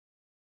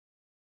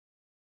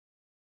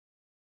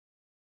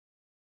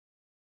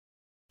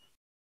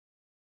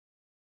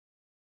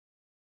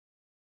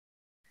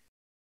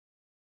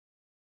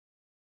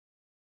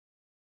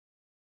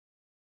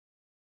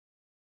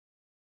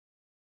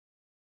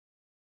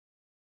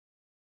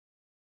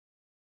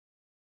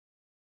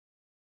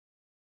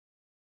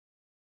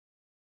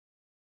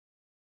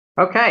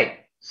Okay,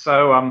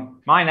 so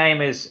my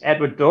name is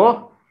Edward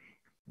Dorr.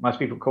 Most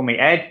people call me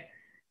Ed.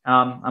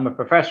 I'm a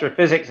professor of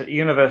physics at the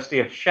University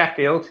of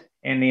Sheffield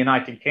in the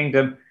United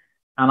Kingdom,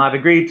 and I've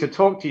agreed to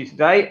talk to you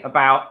today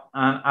about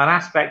an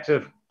aspect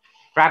of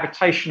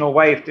gravitational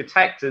wave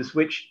detectors,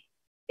 which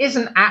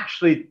isn't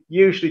actually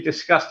usually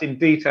discussed in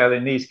detail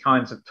in these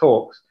kinds of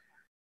talks.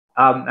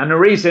 And the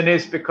reason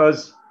is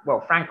because,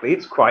 well, frankly,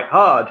 it's quite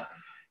hard.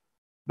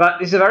 But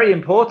these are very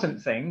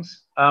important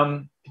things,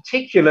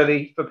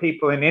 particularly for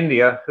people in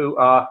India who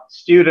are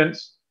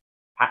students,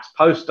 perhaps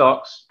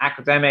postdocs,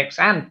 academics,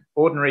 and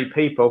ordinary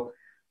people,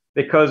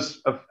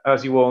 because of,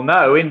 as you all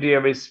know,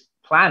 India is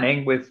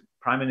planning, with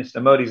Prime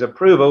Minister Modi's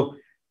approval,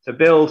 to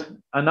build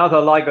another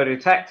LIGO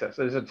detector.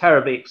 So it's a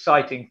terribly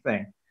exciting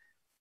thing.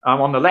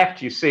 On the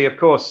left, you see, of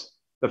course,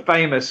 the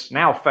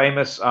now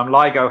famous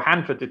LIGO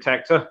Hanford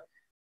detector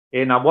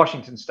in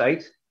Washington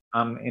State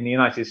in the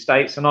United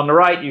States. And on the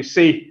right, you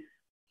see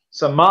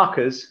some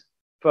markers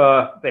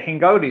for the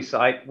Hingoli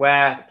site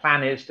where the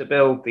plan is to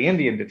build the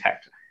Indian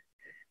detector.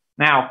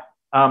 Now,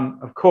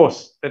 of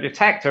course, the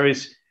detector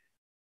is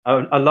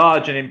a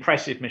large and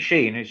impressive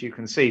machine, as you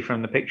can see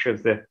from the picture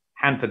of the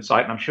Hanford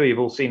site, and I'm sure you've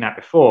all seen that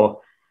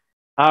before.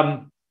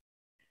 But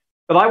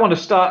I want to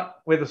start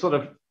with a sort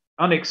of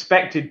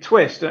unexpected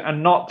twist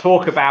and not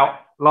talk about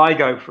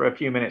LIGO for a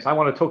few minutes. I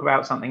want to talk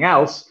about something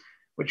else,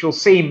 which will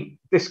seem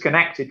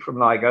disconnected from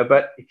LIGO,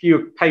 but if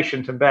you're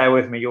patient and bear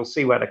with me, you'll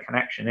see where the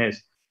connection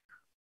is.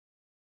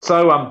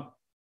 So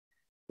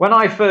when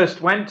I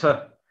first went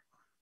to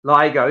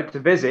LIGO to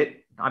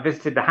visit, I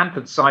visited the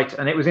Hanford site,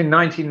 and it was in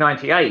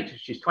 1998,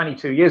 which is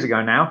 22 years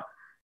ago now.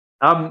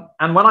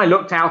 And when I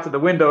looked out of the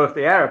window of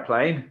the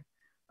aeroplane,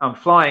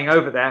 flying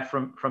over there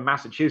from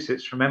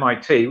Massachusetts, from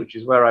MIT, which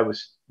is where I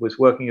was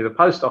working as a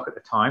postdoc at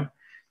the time,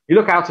 you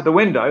look out of the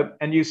window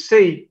and you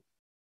see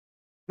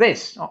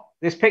this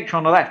picture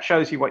on the left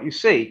shows you what you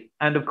see.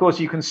 And of course,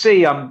 you can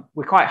see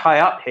we're quite high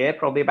up here,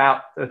 probably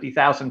about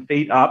 30,000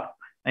 feet up,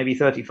 maybe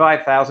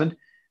 35,000.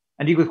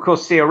 And you can, of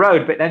course, see a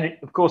road. But then,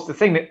 of course, the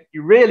thing that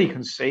you really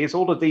can see is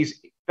all of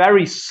these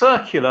very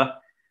circular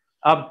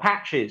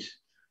patches.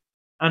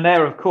 And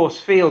they're, of course,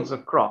 fields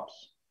of crops,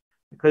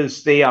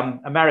 because the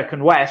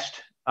American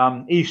West,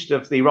 east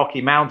of the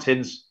Rocky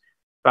Mountains,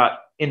 but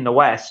in the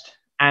West,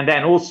 and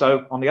then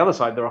also on the other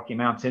side of the Rocky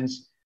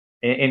Mountains,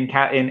 in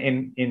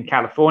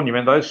California,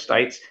 in those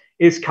states,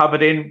 is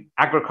covered in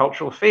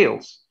agricultural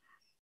fields.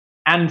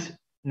 And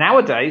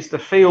nowadays, the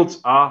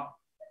fields are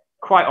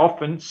quite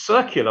often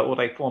circular, or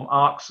they form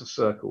arcs of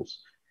circles.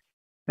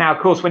 Now,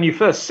 of course, when you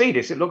first see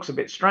this, it looks a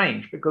bit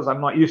strange, because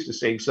I'm not used to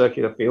seeing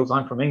circular fields.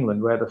 I'm from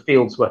England, where the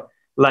fields were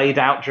laid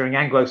out during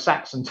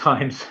Anglo-Saxon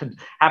times and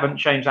haven't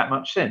changed that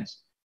much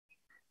since.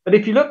 But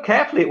if you look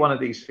carefully at one of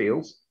these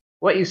fields,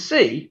 what you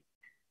see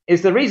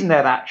is the reason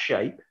they're that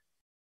shape,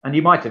 and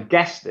you might have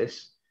guessed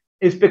this,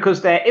 is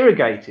because they're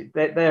irrigated,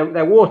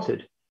 they're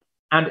watered.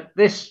 And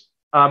this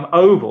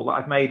oval that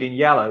I've made in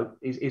yellow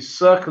is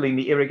circling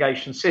the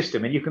irrigation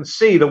system, and you can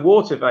see the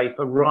water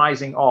vapor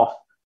rising off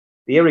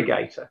the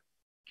irrigator.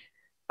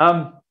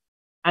 And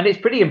it's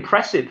pretty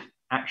impressive,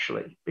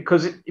 actually,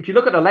 because if you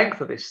look at the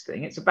length of this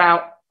thing, it's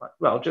about,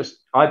 well, just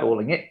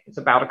eyeballing it, it's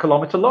about 1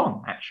 kilometer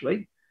long,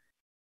 actually.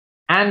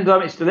 And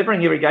it's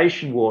delivering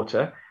irrigation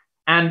water.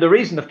 And the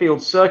reason the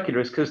field's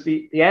circular is because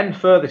the end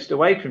furthest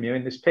away from you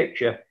in this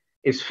picture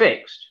is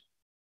fixed,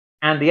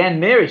 and the end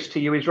nearest to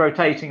you is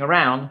rotating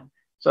around.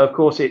 So, of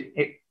course,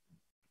 it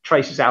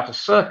traces out a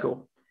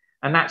circle,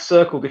 and that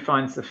circle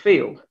defines the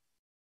field.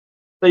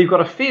 So you've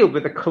got a field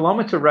with a 1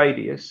 kilometer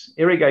radius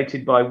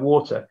irrigated by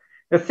water.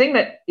 The thing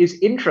that is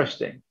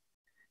interesting,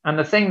 and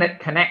the thing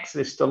that connects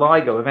this to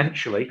LIGO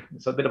eventually,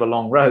 it's a bit of a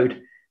long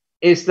road,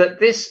 is that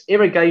this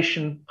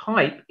irrigation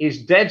pipe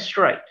is dead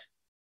straight.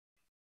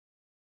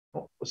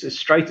 It's as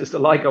straight as the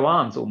LIGO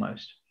arms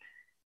almost.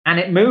 And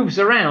it moves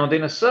around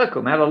in a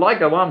circle. Now, the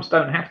LIGO arms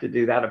don't have to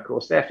do that, of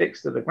course. They're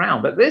fixed to the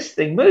ground. But this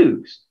thing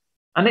moves.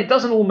 And it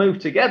doesn't all move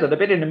together. The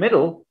bit in the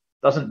middle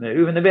doesn't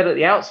move, and the bit at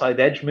the outside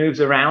edge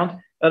moves around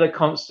at a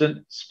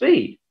constant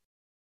speed.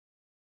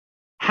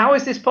 How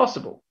is this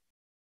possible?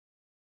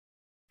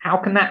 How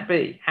can that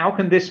be? How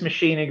can this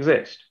machine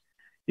exist?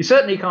 You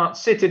certainly can't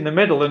sit in the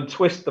middle and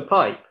twist the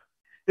pipe.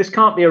 This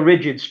can't be a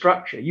rigid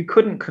structure. You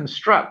couldn't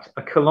construct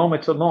a 1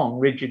 kilometer long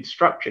rigid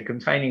structure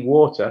containing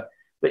water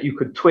that you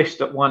could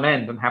twist at one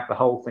end and have the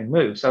whole thing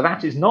move. So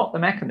that is not the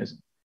mechanism.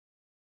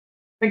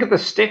 Think of the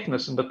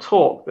stiffness and the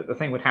torque that the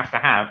thing would have to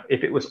have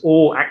if it was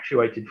all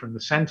actuated from the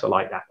center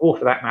like that, or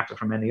for that matter,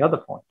 from any other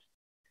point.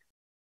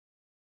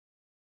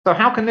 So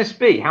how can this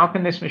be? How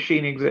can this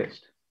machine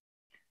exist?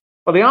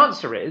 Well, the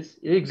answer is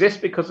it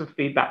exists because of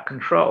feedback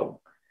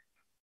control.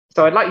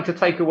 So I'd like you to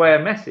take away a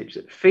message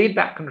that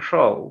feedback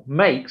control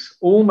makes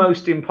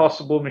almost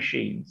impossible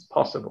machines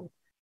possible.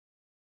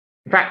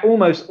 In fact,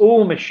 almost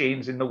all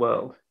machines in the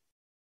world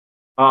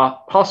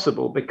are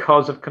possible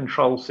because of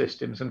control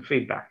systems and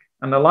feedback.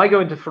 And the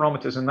LIGO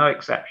interferometers are no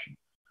exception.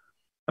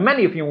 And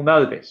many of you will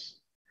know this.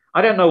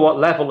 I don't know what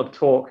level of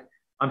torque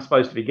I'm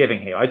supposed to be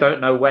giving here. I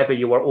don't know whether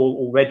you are all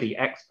already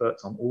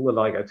experts on all the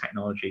LIGO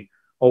technology,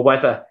 or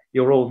whether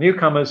you're all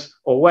newcomers,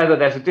 or whether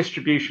there's a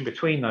distribution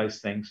between those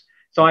things.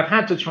 So I've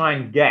had to try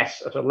and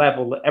guess at a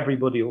level that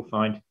everybody will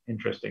find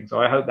interesting.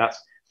 So I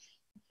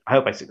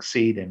hope I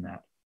succeed in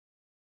that.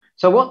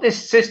 So what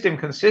this system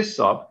consists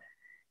of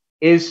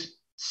is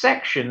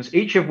sections,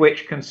 each of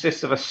which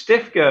consists of a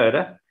stiff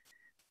girder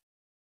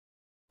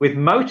with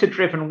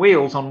motor-driven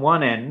wheels on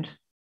one end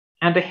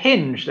and a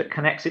hinge that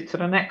connects it to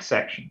the next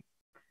section.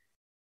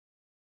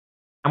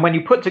 And when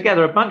you put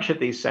together a bunch of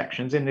these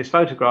sections in this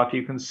photograph,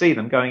 you can see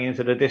them going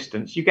into the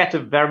distance. You get a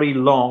very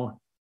long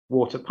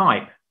water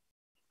pipe,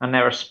 and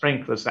there are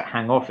sprinklers that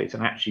hang off it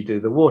and actually do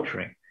the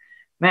watering.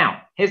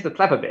 Now, here's the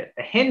clever bit.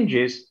 The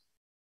hinges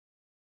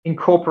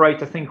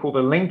incorporate a thing called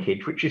a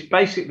linkage, which is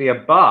basically a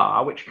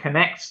bar which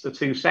connects the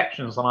two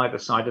sections on either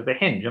side of the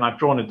hinge. And I've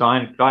drawn a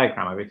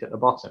diagram of it at the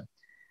bottom.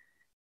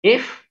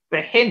 If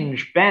the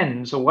hinge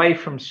bends away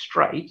from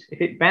straight, if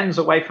it bends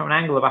away from an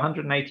angle of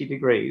 180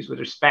 degrees with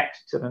respect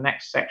to the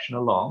next section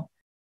along,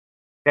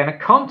 then a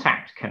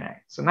contact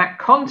connects, and that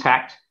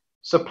contact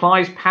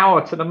supplies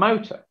power to the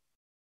motor.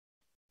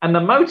 And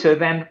the motor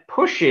then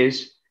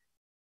pushes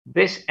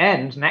this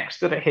end next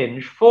to the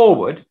hinge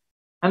forward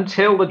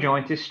until the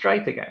joint is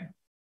straight again.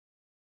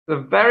 It's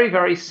a very,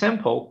 very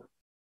simple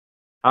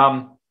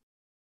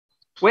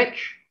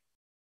switch,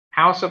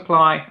 power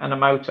supply, and a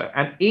motor.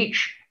 And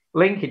each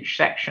linkage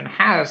section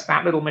has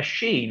that little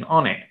machine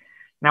on it.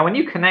 Now, when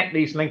you connect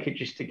these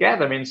linkages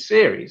together in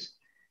series,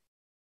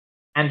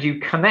 and you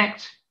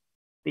connect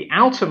the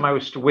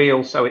outermost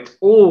wheel so it's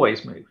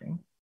always moving,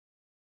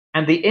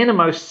 and the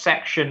innermost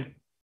section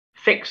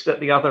fixed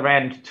at the other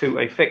end to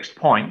a fixed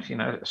point, you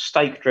know, a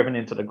stake driven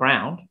into the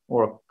ground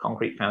or a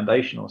concrete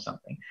foundation or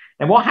something,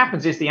 then what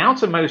happens is the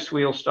outermost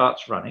wheel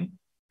starts running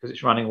because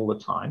it's running all the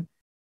time.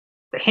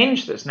 The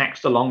hinge that's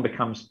next along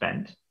becomes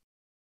bent.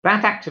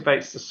 That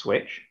activates the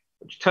switch,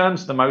 which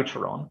turns the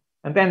motor on,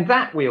 and then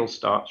that wheel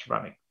starts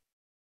running.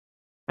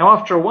 Now,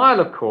 after a while,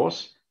 of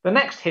course, the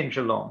next hinge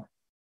along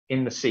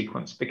in the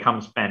sequence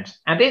becomes bent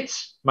and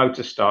its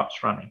motor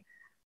starts running.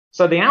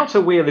 So the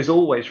outer wheel is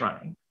always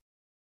running,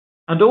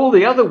 and all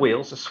the other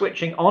wheels are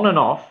switching on and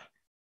off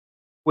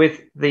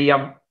with the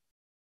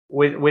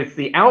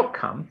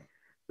outcome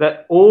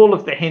that all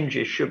of the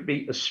hinges should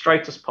be as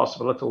straight as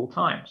possible at all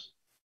times.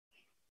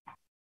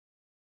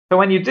 So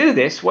when you do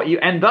this, what you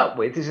end up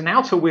with is an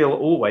outer wheel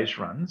always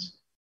runs,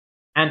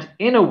 and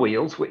inner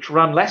wheels which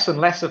run less and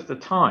less of the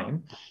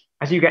time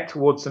as you get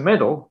towards the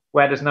middle,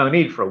 where there's no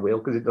need for a wheel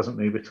because it doesn't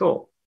move at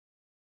all.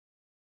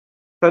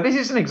 So this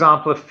is an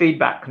example of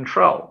feedback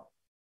control.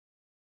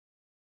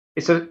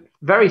 It's a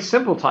very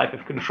simple type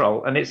of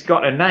control, and it's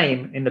got a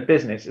name in the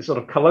business, a sort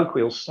of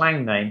colloquial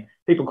slang name.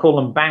 People call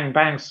them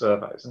bang-bang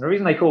servos. And the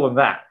reason they call them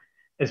that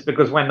is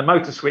because when the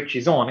motor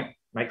switches on, it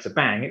makes a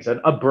bang. It's an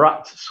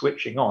abrupt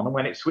switching on. And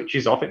when it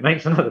switches off, it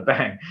makes another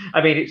bang.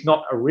 I mean, it's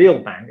not a real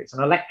bang. It's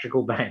an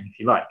electrical bang, if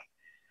you like.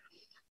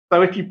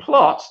 So if you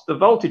plot the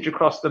voltage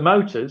across the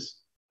motors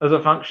as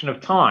a function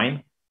of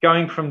time,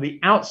 going from the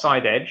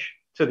outside edge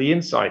to the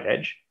inside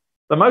edge,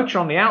 the motor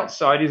on the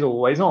outside is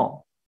always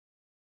on.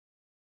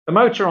 The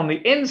motor on the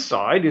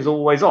inside is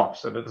always off,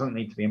 so there doesn't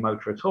need to be a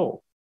motor at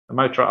all. The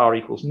motor at R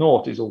equals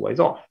 0 is always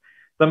off.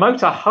 The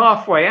motor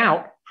halfway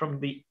out from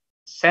the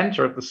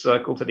center of the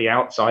circle to the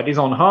outside is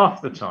on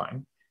half the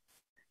time.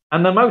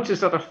 And the motors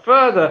that are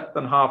further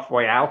than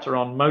halfway out are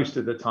on most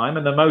of the time.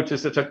 And the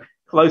motors that are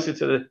closer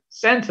to the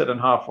center than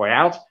halfway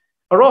out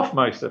are off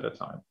most of the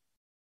time.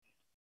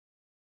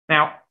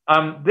 Now,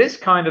 this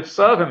kind of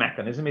servo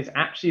mechanism is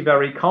actually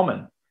very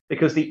common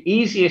because the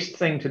easiest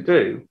thing to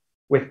do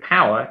with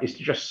power is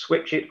to just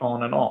switch it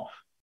on and off.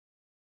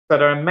 So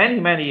there are many,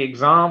 many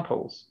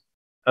examples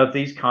of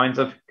these kinds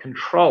of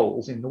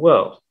controls in the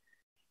world.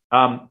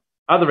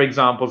 Other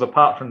examples,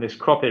 apart from this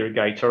crop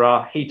irrigator,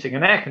 are heating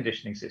and air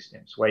conditioning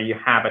systems, where you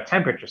have a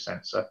temperature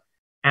sensor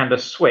and a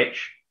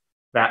switch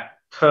that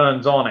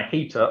turns on a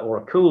heater or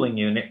a cooling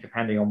unit,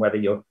 depending on whether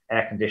you're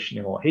air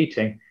conditioning or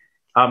heating,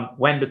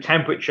 when the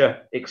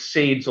temperature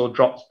exceeds or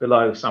drops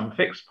below some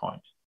fixed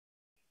point.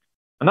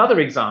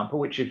 Another example,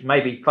 which is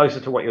maybe closer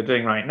to what you're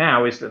doing right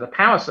now, is that the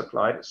power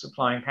supply that's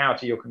supplying power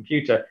to your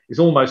computer is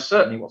almost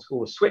certainly what's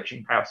called a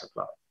switching power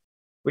supply,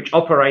 which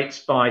operates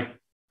by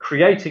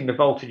creating the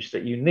voltage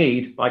that you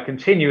need by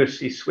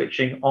continuously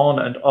switching on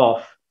and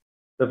off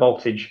the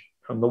voltage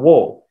from the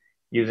wall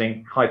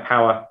using high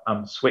power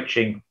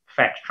switching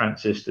FET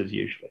transistors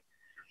usually.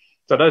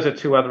 So those are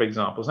two other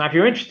examples. Now, if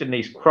you're interested in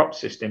these crop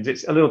systems,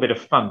 it's a little bit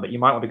of fun, but you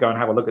might want to go and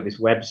have a look at this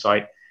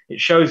website. It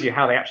shows you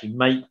how they actually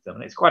make them.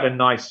 And it's quite a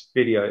nice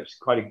video. It's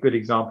quite a good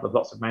example of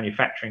lots of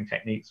manufacturing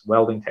techniques,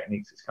 welding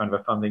techniques. It's kind of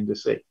a fun thing to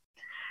see.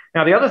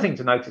 Now, the other thing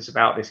to notice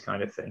about this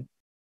kind of thing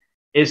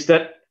is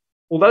that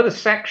although the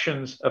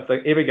sections of the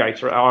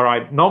irrigator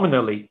are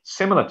nominally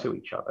similar to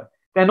each other,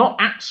 they're not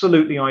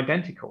absolutely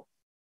identical.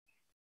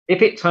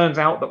 If it turns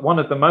out that one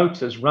of the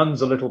motors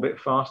runs a little bit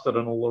faster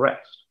than all the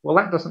rest, well,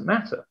 that doesn't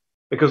matter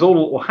because all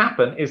that will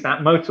happen is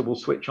that motor will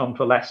switch on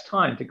for less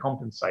time to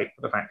compensate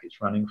for the fact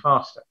it's running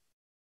faster.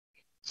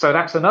 So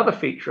that's another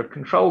feature of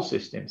control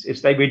systems,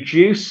 is they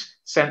reduce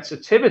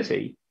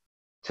sensitivity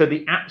to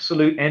the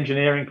absolute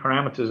engineering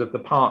parameters of the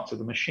parts of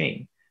the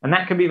machine. And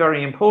that can be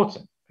very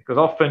important because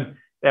often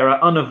there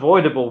are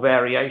unavoidable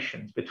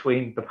variations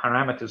between the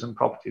parameters and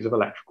properties of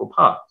electrical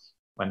parts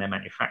when they're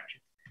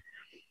manufactured.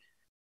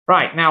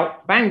 Right, now,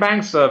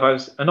 bang-bang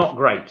servos are not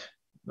great.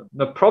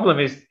 The problem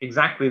is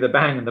exactly the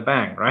bang and the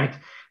bang, right?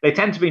 They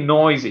tend to be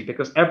noisy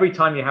because every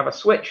time you have a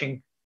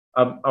switching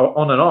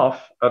on and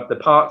off of the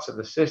parts of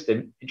the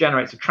system, it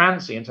generates a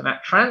transient, and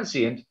that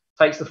transient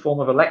takes the form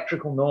of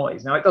electrical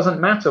noise. Now, it doesn't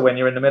matter when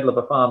you're in the middle of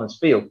a farmer's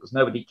field because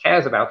nobody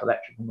cares about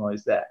electrical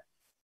noise there.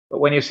 But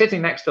when you're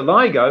sitting next to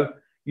LIGO,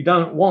 you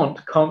don't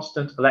want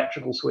constant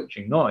electrical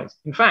switching noise.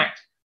 In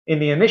fact, in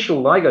the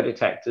initial LIGO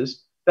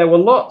detectors, there were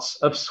lots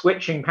of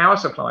switching power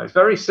supplies,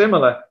 very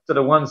similar to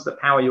the ones that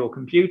power your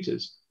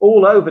computers,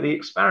 all over the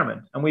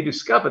experiment. And we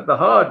discovered the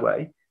hard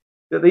way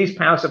that these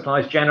power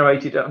supplies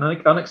generated an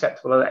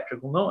unacceptable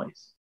electrical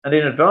noise. And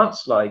in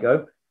advanced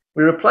LIGO,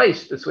 we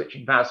replaced the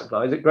switching power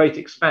supplies at great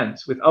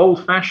expense with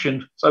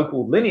old-fashioned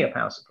so-called linear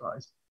power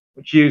supplies,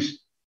 which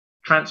use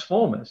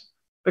transformers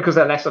because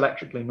they're less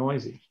electrically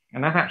noisy.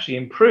 And that actually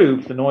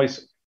improved the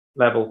noise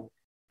level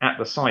at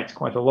the site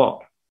quite a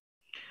lot.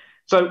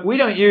 So we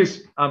don't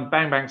use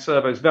bang-bang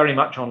servos very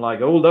much on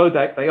LIGO, although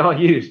they are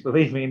used,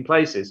 believe me, in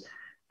places.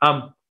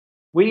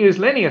 We use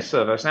linear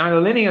servos. Now, in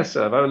a linear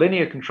servo, a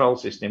linear control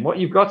system, what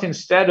you've got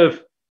instead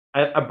of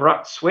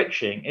abrupt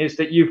switching is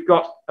that you've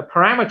got a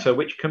parameter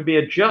which can be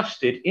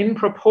adjusted in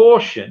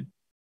proportion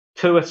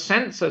to a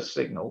sensor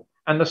signal,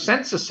 and the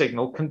sensor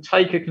signal can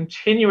take a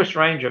continuous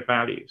range of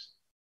values.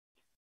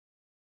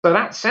 So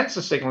that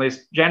sensor signal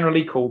is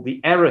generally called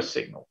the error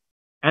signal.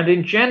 And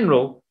in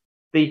general,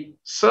 the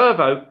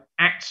servo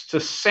acts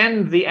to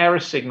send the error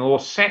signal or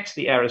sets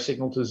the error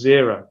signal to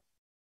 0.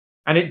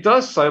 And it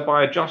does so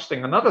by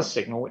adjusting another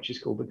signal, which is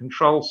called the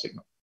control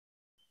signal.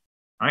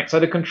 Right? So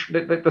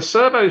the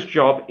servo's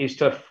job is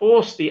to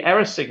force the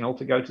error signal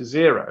to go to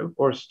 0,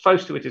 or as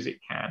close to it as it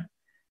can,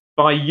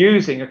 by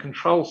using a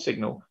control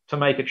signal to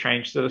make a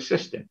change to the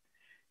system.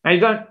 Now, you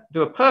don't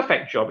do a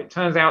perfect job. It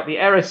turns out the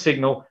error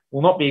signal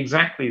will not be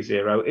exactly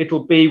 0.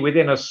 It'll be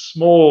within a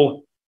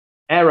small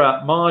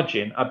error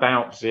margin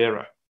about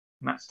 0.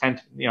 And that's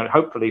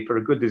hopefully for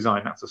a good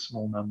design, that's a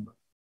small number.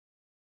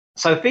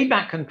 So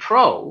feedback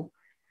control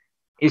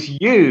is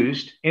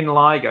used in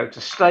LIGO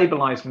to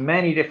stabilize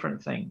many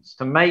different things,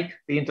 to make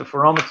the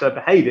interferometer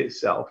behave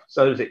itself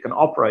so that it can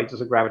operate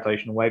as a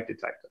gravitational wave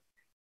detector.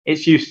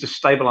 It's used to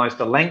stabilize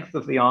the length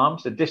of the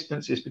arms, the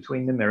distances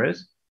between the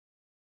mirrors.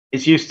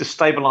 It's used to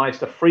stabilize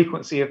the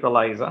frequency of the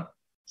laser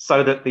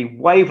so that the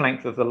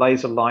wavelength of the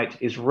laser light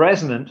is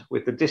resonant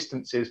with the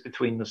distances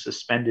between the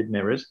suspended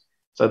mirrors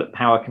so that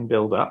power can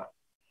build up.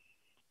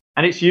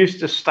 And it's used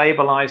to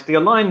stabilize the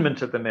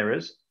alignment of the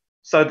mirrors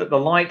so that the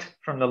light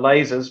from the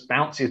lasers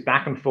bounces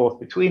back and forth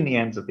between the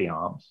ends of the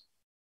arms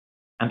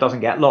and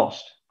doesn't get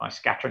lost by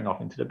scattering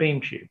off into the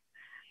beam tube.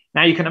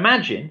 Now, you can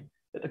imagine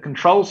that the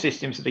control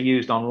systems that are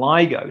used on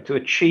LIGO to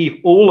achieve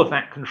all of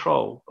that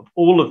control of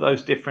all of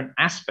those different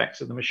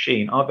aspects of the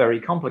machine are very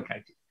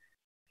complicated.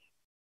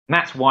 And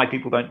that's why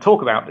people don't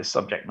talk about this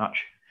subject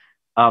much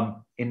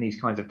in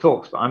these kinds of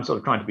talks, but I'm sort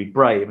of trying to be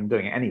brave and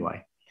doing it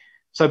anyway.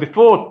 So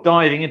before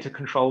diving into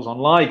controls on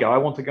LIGO, I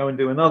want to go and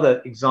do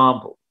another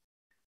example,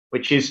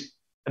 which is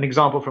an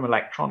example from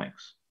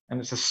electronics. And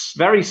it's a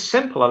very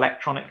simple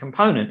electronic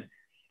component,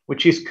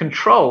 which is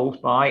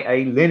controlled by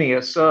a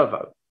linear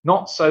servo,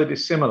 not so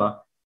dissimilar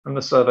from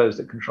the servos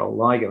that control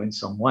LIGO in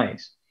some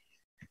ways.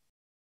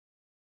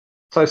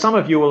 So some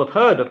of you will have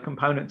heard of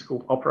components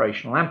called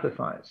operational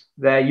amplifiers.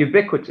 They're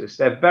ubiquitous.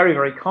 They're very,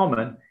 very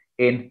common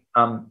in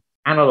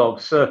analog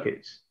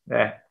circuits.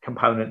 They're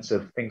components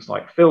of things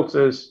like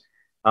filters,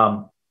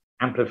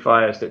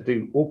 amplifiers that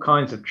do all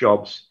kinds of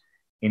jobs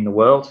in the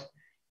world.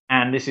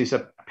 And this is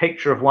a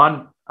picture of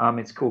one.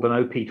 It's called an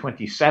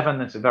OP27.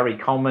 That's a very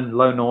common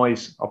low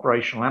noise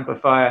operational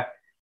amplifier.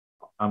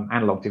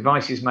 Analog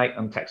Devices make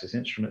them, Texas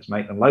Instruments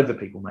make them, loads of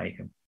people make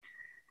them.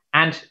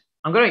 And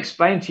I'm going to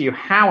explain to you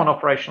how an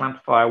operational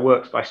amplifier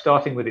works by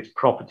starting with its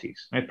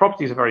properties. Now, its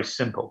properties are very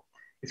simple.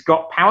 It's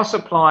got power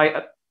supply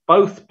at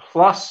both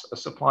plus a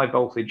supply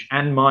voltage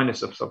and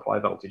minus a supply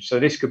voltage. So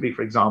this could be,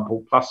 for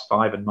example,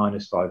 +5 and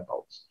 -5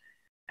 volts.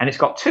 And it's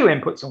got 2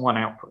 inputs and 1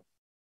 output.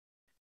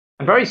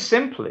 And very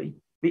simply,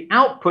 the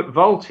output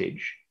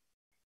voltage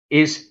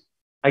is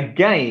a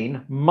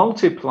gain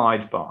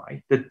multiplied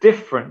by the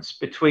difference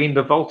between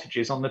the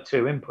voltages on the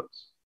 2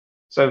 inputs.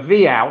 So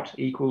V out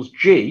equals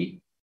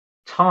G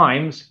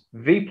times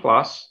V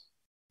plus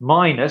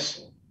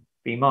minus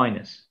V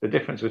minus, the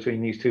difference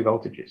between these 2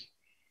 voltages.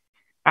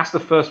 That's the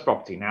first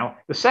property. Now,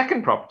 the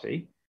second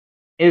property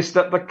is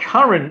that the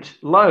current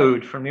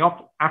load from the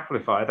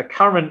amplifier, the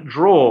current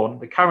drawn,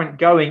 the current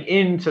going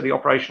into the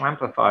operational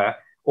amplifier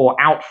or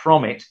out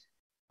from it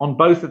on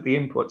both of the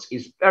inputs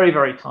is very,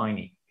 very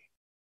tiny.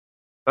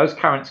 those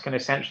currents can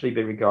essentially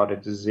be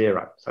regarded as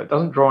zero. So it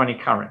doesn't draw any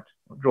current.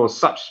 It draws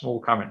such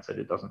small currents that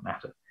it doesn't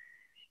matter.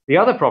 The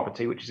other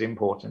property, which is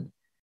important,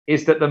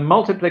 is that the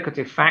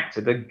multiplicative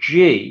factor, the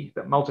G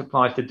that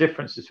multiplies the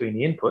difference between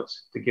the inputs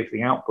to give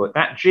the output,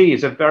 that G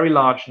is a very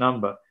large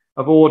number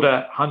of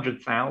order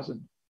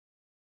 100,000.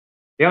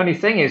 The only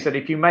thing is that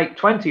if you make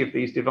 20 of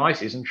these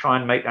devices and try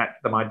and make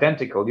them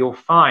identical, you'll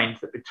find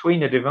that between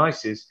the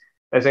devices,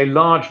 there's a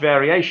large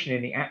variation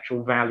in the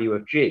actual value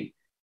of G.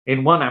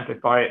 In one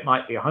amplifier, it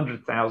might be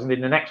 100,000.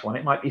 In the next one,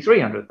 it might be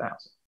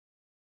 300,000.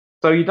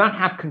 So you don't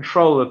have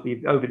control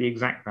over the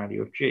exact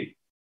value of G.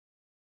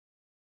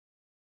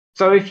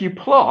 So if you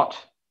plot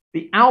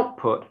the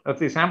output of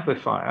this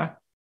amplifier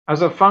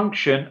as a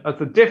function of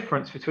the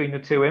difference between the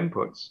two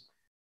inputs,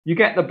 you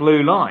get the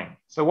blue line.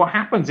 So what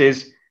happens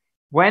is,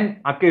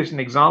 when I've given an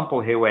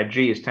example here where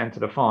G is 10 to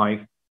the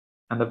 5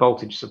 and the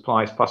voltage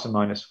supply is plus or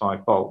minus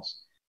 5 volts.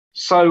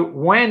 So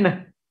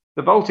when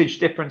the voltage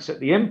difference at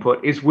the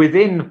input is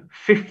within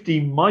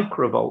 50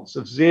 microvolts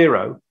of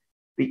zero,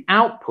 the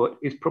output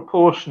is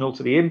proportional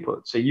to the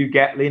input. So you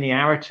get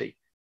linearity.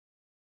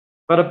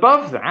 But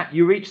above that,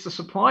 you reach the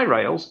supply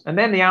rails, and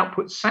then the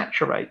output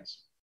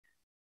saturates.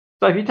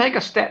 So if you take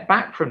a step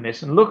back from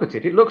this and look at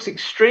it, it looks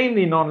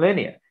extremely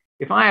nonlinear.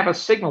 If I have a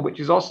signal which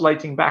is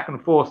oscillating back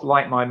and forth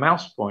like my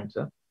mouse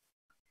pointer,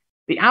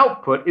 the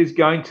output is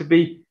going to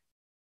be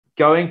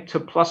going to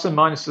plus or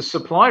minus the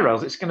supply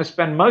rails. It's going to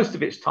spend most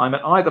of its time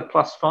at either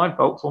plus 5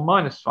 volts or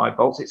minus 5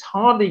 volts. It's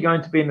hardly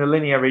going to be in the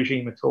linear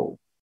regime at all.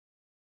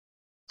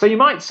 So you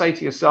might say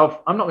to yourself,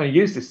 I'm not going to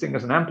use this thing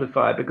as an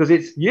amplifier because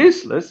it's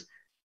useless,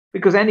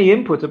 because any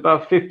input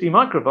above 50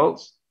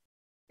 microvolts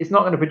is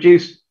not going to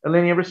produce a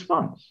linear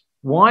response.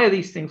 Why are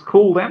these things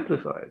called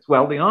amplifiers?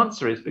 Well, the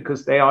answer is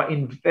because they are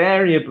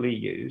invariably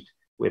used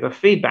with a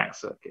feedback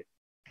circuit.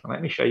 So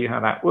let me show you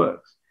how that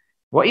works.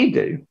 What you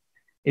do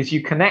is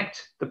you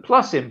connect the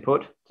plus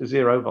input to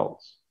 0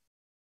 volts.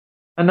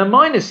 And the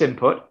minus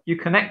input, you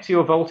connect to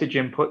your voltage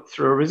input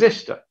through a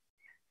resistor.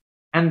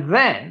 And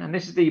then, and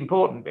this is the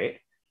important bit,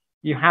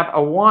 you have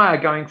a wire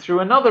going through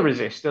another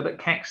resistor that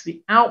connects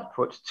the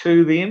output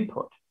to the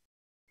input.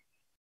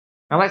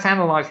 Now let's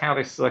analyze how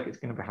this circuit is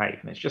going to behave.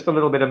 And it's just a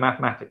little bit of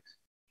mathematics.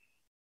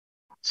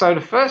 So the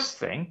first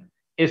thing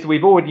is that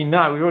we've already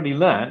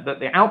learned that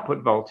the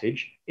output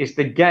voltage is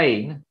the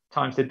gain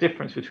times the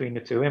difference between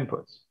the two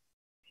inputs.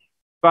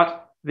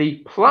 But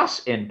the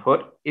plus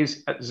input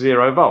is at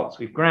 0 volts.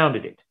 We've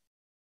grounded it.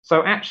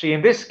 So actually,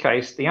 in this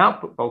case, the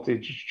output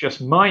voltage is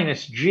just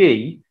minus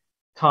G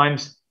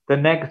times the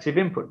negative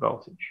input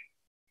voltage.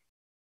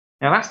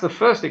 Now, that's the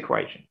first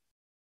equation.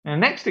 Now,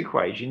 the next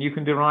equation you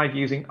can derive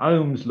using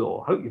Ohm's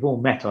law. I hope you've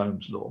all met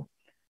Ohm's law.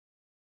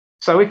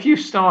 So if you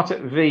start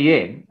at V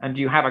in and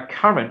you have a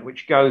current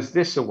which goes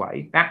this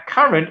way, that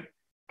current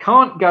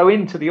can't go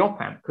into the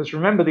op-amp, because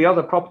remember, the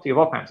other property of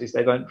op-amps is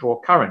they don't draw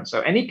current.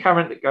 So any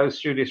current that goes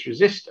through this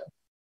resistor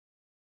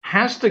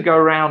has to go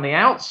around the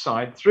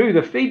outside through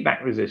the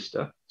feedback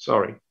resistor,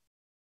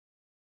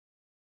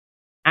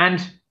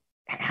 and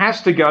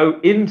has to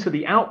go into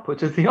the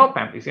output of the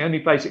op-amp. It's the only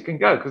place it can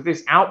go, because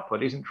this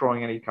output isn't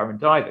drawing any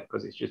current either,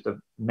 because it's just a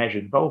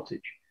measured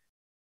voltage.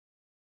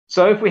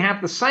 So if we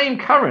have the same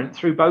current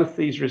through both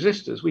these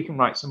resistors, we can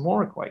write some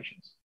more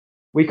equations.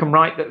 We can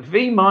write that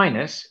V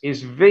minus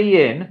is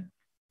V in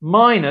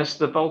minus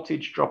the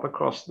voltage drop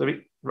across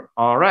the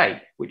RA,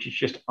 which is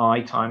just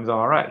I times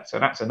RA. So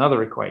that's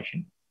another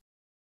equation.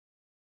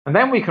 And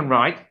then we can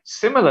write,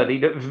 similarly,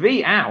 that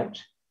V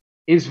out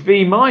is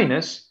V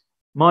minus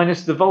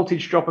the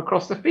voltage drop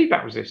across the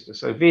feedback resistor.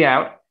 So V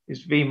out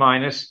is V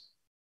minus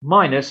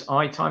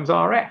I times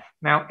RF.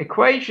 Now,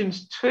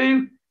 equations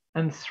 2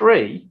 and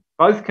 3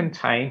 both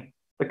contain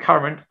the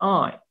current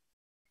I.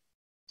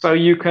 So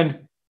you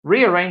can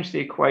rearrange the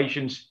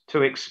equations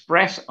to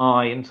express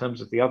I in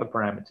terms of the other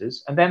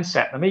parameters and then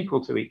set them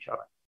equal to each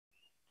other.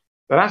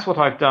 So that's what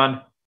I've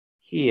done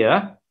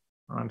here.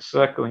 I'm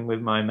circling with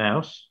my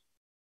mouse.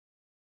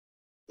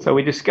 So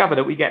we discover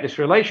that we get this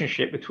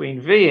relationship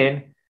between V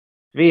in,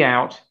 V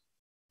out,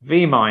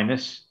 V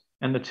minus,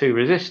 and the two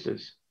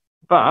resistors.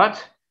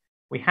 But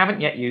we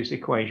haven't yet used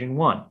equation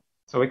 1.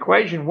 So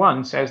equation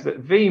 1 says that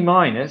V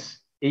minus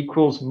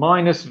equals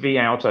minus V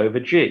out over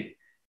G.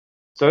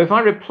 So if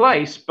I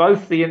replace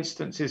both the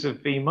instances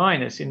of V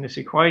minus in this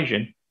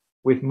equation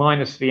with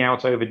minus V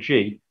out over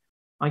G,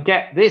 I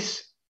get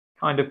this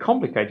kind of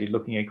complicated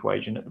looking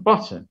equation at the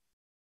bottom.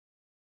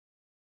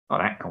 Not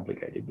that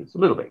complicated, but it's a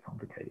little bit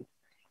complicated.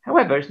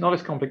 However, it's not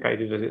as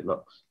complicated as it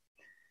looks,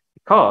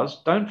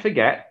 because don't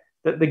forget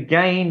that the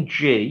gain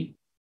G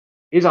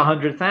is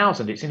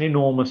 100,000. It's an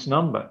enormous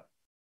number.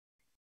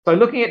 So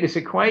looking at this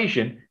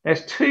equation,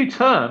 there's two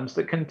terms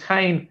that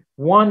contain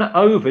 1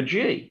 over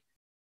G.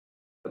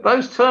 But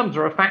those terms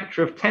are a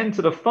factor of 10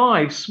 to the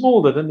 5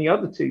 smaller than the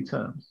other two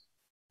terms,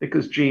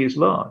 because G is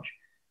large.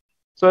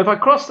 So if I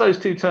cross those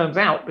two terms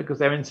out because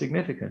they're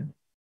insignificant,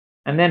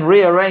 and then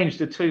rearrange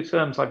the two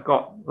terms I've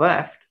got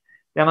left,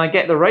 then I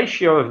get the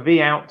ratio of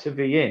V out to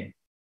V in,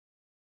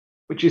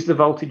 which is the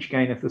voltage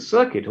gain of the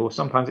circuit, or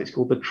sometimes it's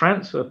called the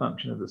transfer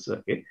function of the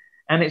circuit.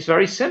 And it's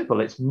very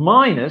simple. It's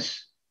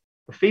minus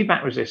the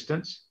feedback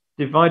resistance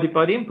divided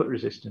by the input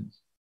resistance.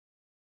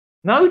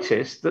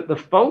 Notice that the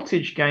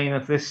voltage gain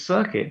of this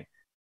circuit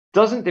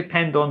doesn't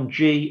depend on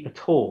G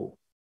at all.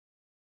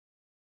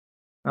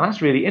 Now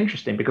that's really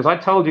interesting, because I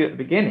told you at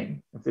the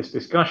beginning of this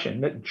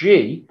discussion that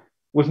G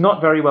was not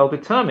very well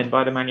determined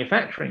by the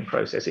manufacturing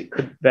process. It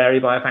could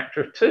vary by a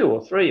factor of 2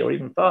 or 3 or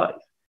even 5.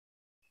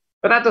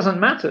 But that doesn't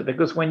matter,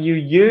 because when you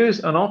use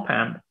an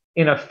op-amp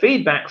in a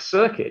feedback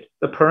circuit,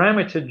 the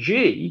parameter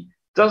G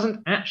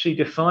doesn't actually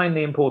define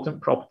the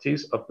important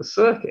properties of the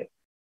circuit.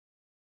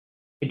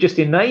 It just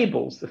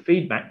enables the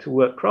feedback to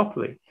work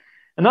properly.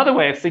 Another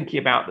way of thinking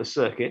about the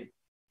circuit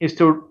is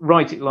to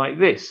write it like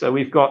this. So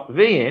we've got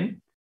V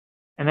in,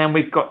 and then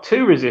we've got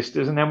 2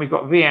 resistors, and then we've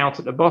got V out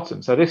at the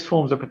bottom. So this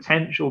forms a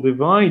potential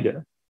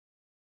divider.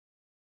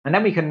 And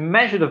then we can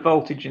measure the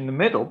voltage in the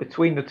middle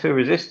between the 2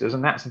 resistors,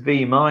 and that's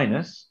V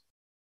minus.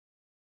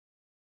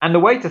 And the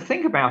way to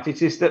think about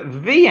it is that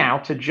V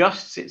out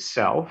adjusts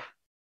itself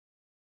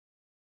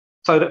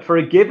so that for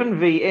a given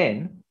V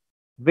in,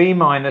 V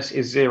minus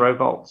is 0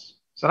 volts.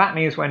 So that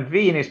means when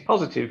V in is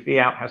positive, V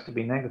out has to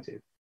be negative.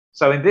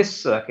 So in this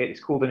circuit, it's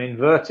called an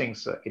inverting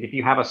circuit. If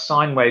you have a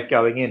sine wave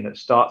going in that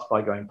starts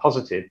by going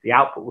positive, the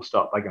output will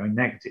start by going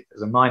negative.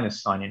 There's a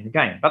minus sign in the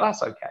gain, but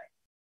that's okay.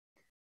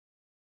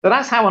 So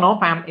that's how an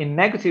op-amp in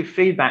negative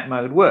feedback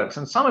mode works.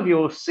 And some of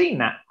you have seen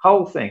that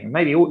whole thing, and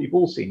maybe you've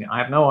all seen it, I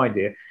have no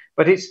idea.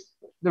 But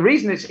the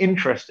reason it's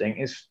interesting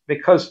is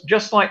because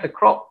just like the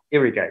crop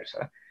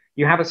irrigator,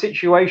 you have a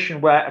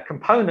situation where a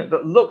component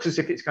that looks as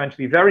if it's going to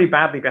be very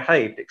badly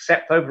behaved,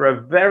 except over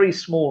a very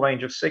small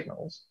range of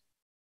signals,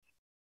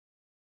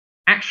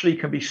 actually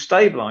can be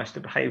stabilized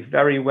to behave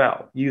very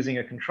well using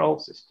a control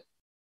system.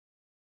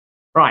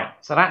 Right,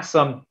 so that's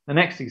the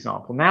next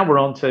example. Now we're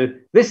on to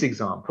this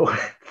example.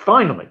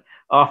 Finally,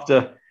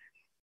 after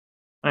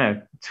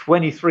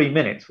 23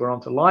 minutes, we're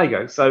on to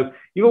LIGO. So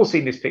you've all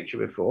seen this picture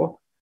before.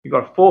 You've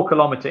got a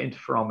 4-kilometer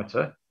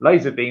interferometer,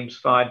 laser beams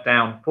fired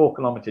down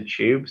 4-kilometer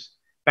tubes,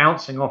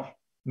 bouncing off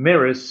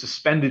mirrors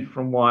suspended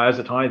from wires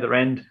at either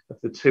end of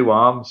the 2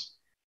 arms.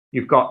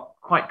 You've got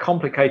quite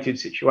complicated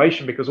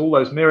situation because all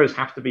those mirrors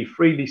have to be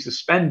freely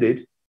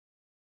suspended,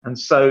 and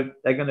so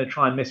they're going to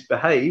try and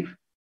misbehave.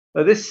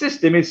 So this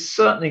system is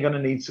certainly going to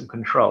need some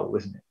control,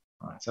 isn't it?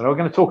 All right, so we're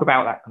going to talk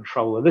about that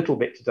control a little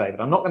bit today,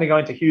 but I'm not going to go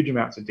into huge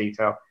amounts of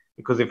detail,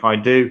 because if I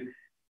do,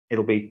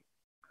 it'll be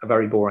a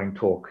very boring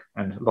talk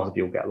and a lot of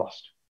you will get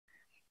lost.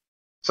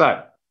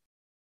 So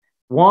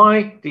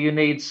why do you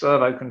need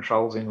servo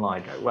controls in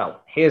LIGO?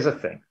 Well, here's the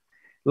thing.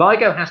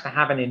 LIGO has to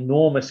have an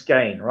enormous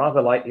gain,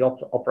 rather like the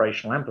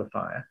operational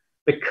amplifier,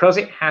 because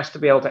it has to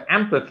be able to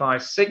amplify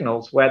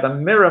signals where the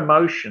mirror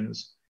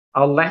motions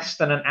are less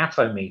than an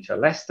attometer,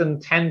 less than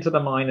 10 to the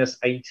minus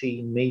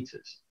 18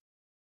 meters.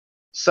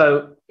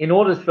 So in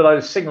order for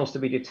those signals to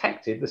be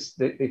detected,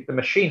 the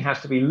machine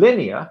has to be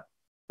linear,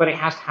 but it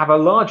has to have a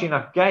large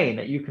enough gain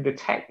that you can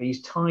detect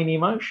these tiny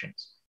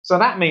motions. So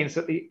that means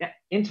that the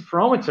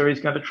interferometer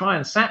is going to try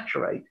and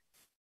saturate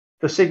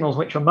the signals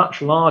which are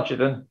much larger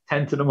than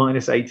 10 to the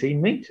minus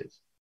 18 meters.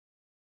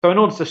 So in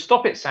order to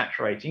stop it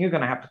saturating, you're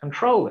going to have to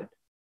control it.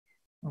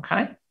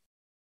 Okay?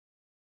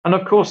 And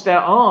of course,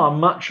 there are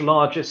much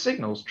larger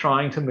signals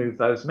trying to move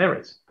those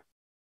mirrors.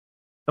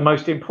 The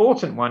most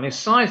important one is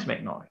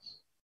seismic noise.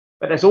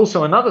 But there's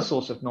also another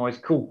source of noise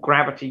called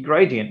gravity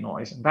gradient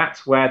noise, and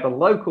that's where the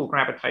local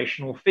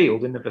gravitational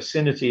field in the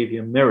vicinity of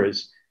your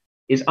mirrors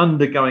is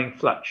undergoing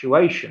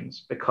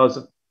fluctuations because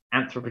of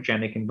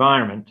anthropogenic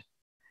environment.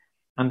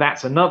 And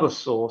that's another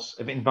source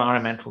of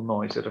environmental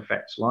noise that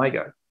affects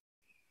LIGO.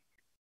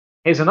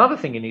 Here's another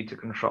thing you need to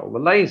control, the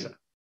laser.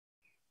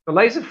 The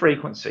laser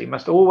frequency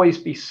must always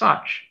be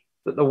such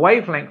that the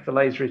wavelength the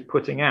laser is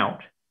putting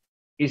out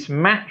is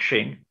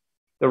matching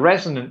the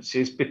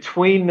resonances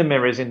between the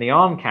mirrors in the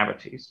arm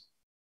cavities,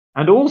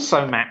 and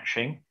also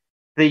matching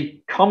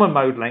the common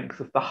mode length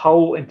of the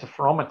whole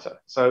interferometer.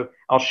 So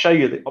I'll show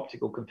you the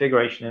optical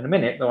configuration in a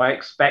minute, though I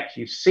expect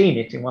you've seen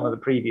it in one of the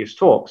previous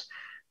talks.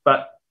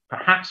 But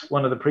perhaps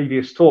one of the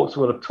previous talks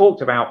will have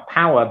talked about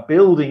power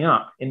building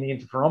up in the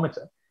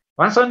interferometer.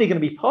 Well, that's only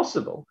going to be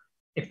possible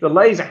if the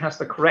laser has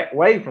the correct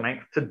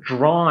wavelength to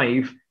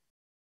drive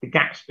the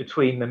gaps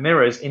between the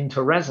mirrors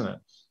into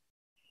resonance.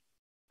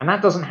 And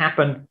that doesn't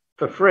happen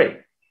for free.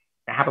 It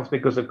happens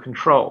because of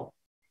control.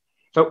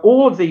 So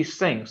all of these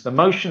things, the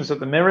motions of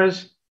the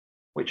mirrors,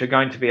 which are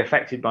going to be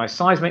affected by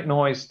seismic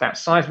noise, that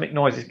seismic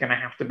noise is going to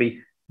have to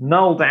be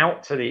nulled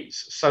out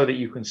so that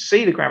you can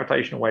see the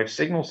gravitational wave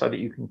signal, so that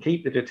you can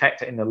keep the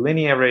detector in the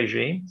linear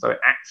regime, so it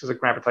acts as a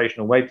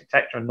gravitational wave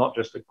detector and not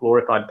just a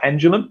glorified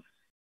pendulum,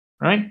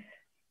 right?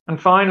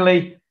 And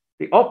finally,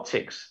 the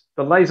optics,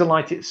 the laser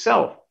light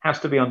itself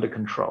has to be under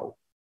control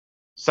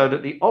so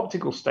that the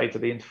optical state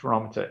of the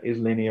interferometer is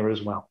linear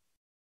as well.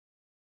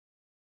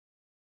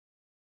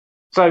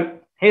 So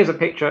here's a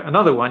picture,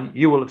 another one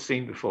you will have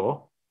seen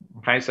before.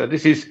 Okay, so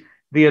this is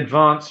the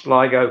advanced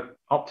LIGO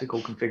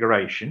optical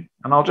configuration,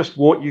 and I'll just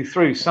walk you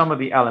through some of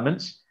the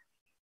elements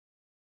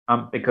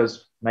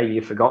because maybe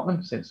you've forgotten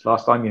them since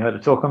last time you heard a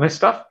talk on this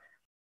stuff.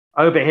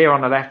 Over here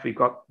on the left, we've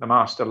got the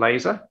master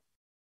laser.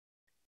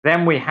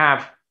 Then we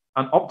have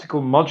an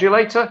optical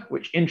modulator,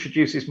 which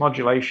introduces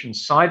modulation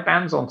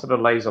sidebands onto the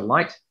laser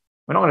light.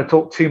 We're not going to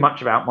talk too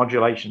much about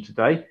modulation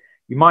today.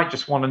 You might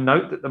just want to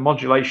note that the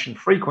modulation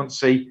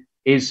frequency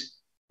is,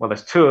 well,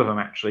 there's two of them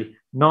actually,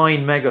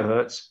 9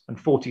 megahertz and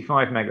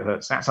 45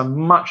 megahertz. That's a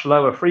much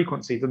lower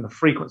frequency than the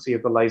frequency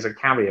of the laser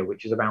carrier,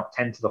 which is about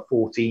 10 to the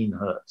 14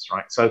 hertz,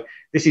 right? So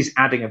this is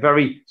adding a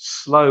very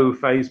slow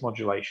phase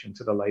modulation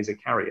to the laser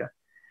carrier.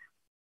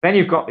 Then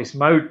you've got this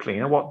mode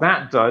cleaner. What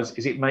that does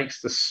is it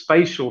makes the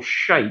spatial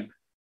shape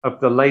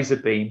of the laser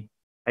beam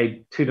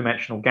a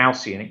two-dimensional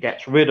Gaussian. It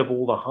gets rid of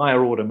all the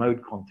higher order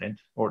mode content,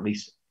 or at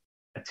least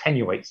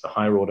attenuates the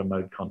higher order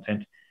mode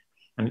content.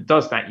 And it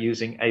does that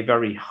using a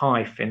very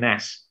high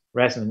finesse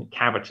resonant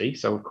cavity.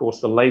 So of course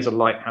the laser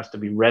light has to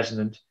be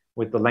resonant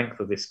with the length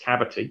of this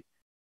cavity.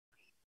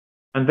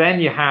 And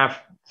then you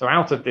have, so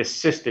out of this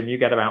system, you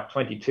get about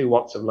 22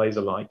 watts of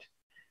laser light.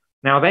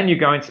 Now then you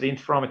go into the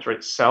interferometer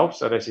itself.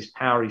 So there's this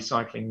power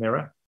recycling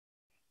mirror.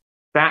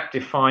 That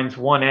defines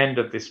one end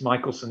of this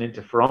Michelson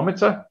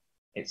interferometer.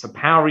 It's a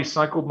power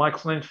recycled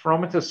Michelson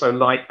interferometer. So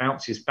light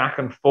bounces back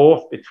and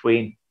forth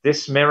between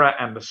this mirror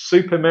and the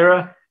super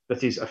mirror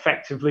that is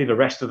effectively the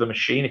rest of the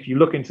machine. If you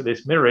look into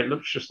this mirror, it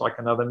looks just like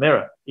another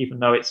mirror, even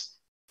though it's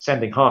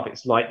sending half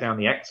its light down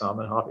the X arm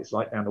and half its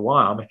light down the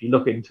Y arm. If you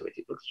look into it,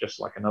 it looks just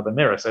like another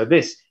mirror. So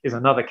this is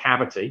another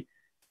cavity.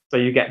 So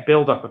you get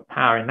buildup of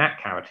power in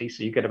that cavity.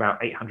 So you get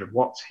about 800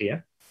 watts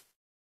here.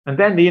 And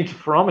then the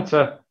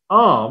interferometer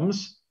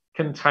arms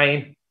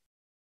contain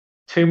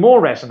two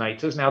more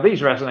resonators. Now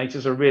these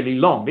resonators are really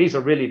long. These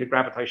are really the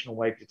gravitational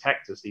wave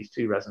detectors, these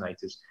two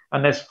resonators.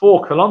 And there's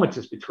 4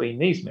 kilometers between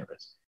these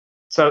mirrors.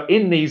 So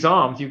in these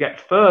arms, you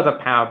get further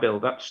power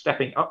buildup,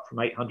 stepping up from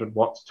 800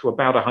 watts to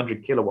about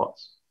 100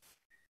 kilowatts.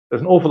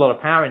 There's an awful lot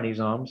of power in these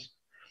arms.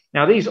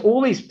 Now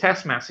all these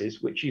test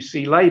masses, which you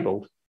see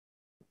labeled,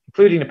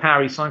 including the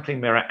power recycling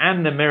mirror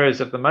and the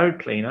mirrors of the mode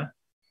cleaner,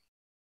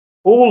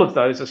 all of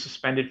those are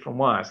suspended from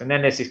wires. And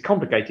then there's this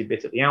complicated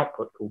bit at the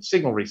output called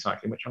signal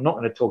recycling, which I'm not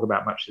going to talk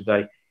about much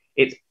today.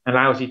 It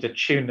allows you to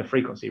tune the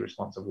frequency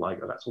response of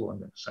LIGO. That's all I'm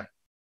going to say.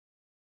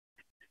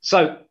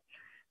 So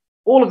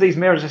all of these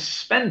mirrors are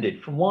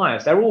suspended from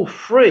wires. They're all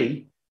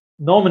free,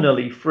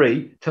 nominally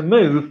free, to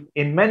move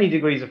in many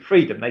degrees of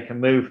freedom. They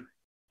can move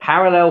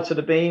parallel to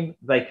the beam.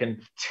 They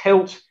can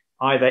tilt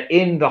either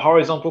in the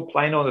horizontal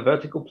plane or the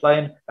vertical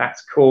plane.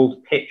 That's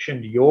called pitch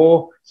and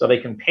yaw. So they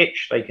can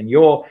pitch, they can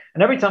yaw.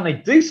 And every time they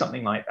do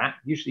something like that,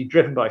 usually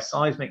driven by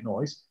seismic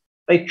noise,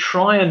 they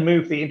try and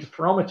move the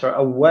interferometer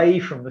away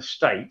from the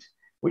state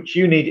which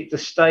you need it to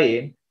stay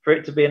in for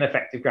it to be an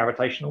effective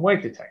gravitational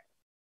wave detector.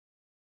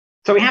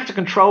 So we have to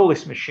control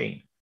this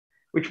machine,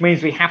 which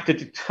means we have to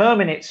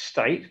determine its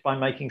state by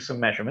making some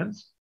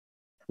measurements.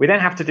 We then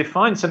have to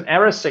define some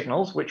error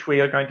signals, which we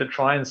are going to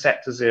try and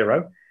set to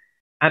 0.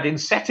 And in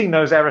setting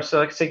those error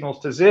signals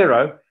to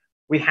 0,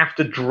 we have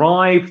to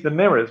drive the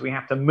mirrors. We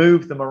have to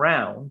move them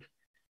around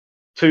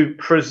to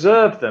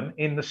preserve them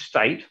in the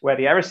state where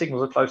the error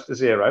signals are close to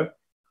 0,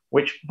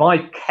 which by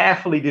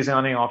carefully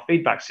designing our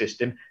feedback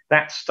system,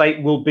 that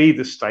state will be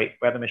the state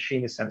where the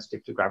machine is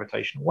sensitive to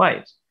gravitational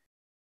waves.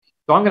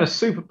 So I'm going to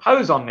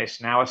superpose on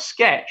this now a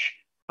sketch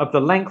of the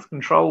length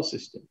control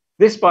system.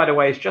 This, by the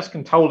way, is just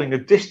controlling the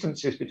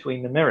distances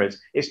between the mirrors.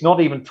 It's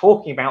not even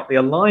talking about the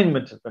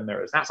alignment of the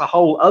mirrors. That's a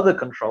whole other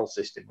control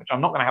system, which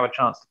I'm not going to have a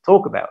chance to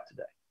talk about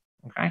today.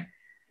 Okay.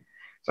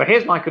 So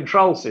here's my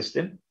control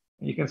system.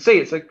 You can see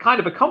it's a kind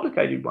of a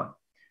complicated one.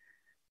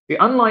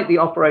 Unlike the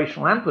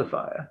operational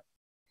amplifier,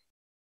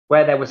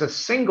 where there was a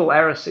single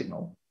error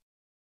signal,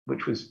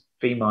 which was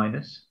V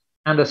minus,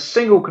 and a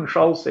single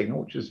control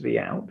signal, which was V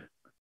out,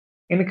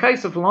 in the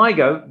case of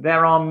LIGO,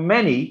 there are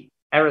many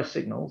error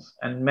signals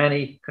and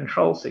many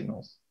control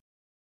signals.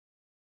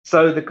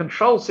 So the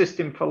control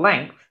system for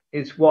length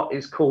is what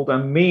is called a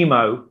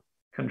MIMO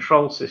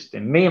control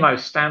system. MIMO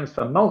stands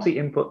for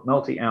multi-input,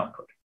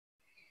 multi-output.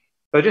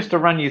 So just to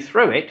run you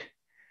through it,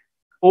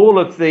 all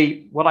of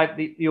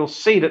you'll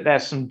see that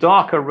there's some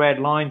darker red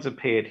lines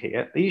appeared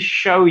here. These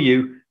show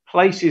you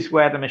places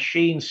where the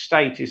machine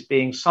state is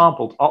being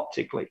sampled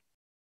optically.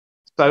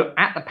 So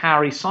at the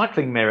power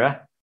recycling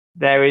mirror,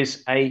 there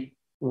is a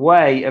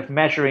way of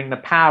measuring the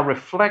power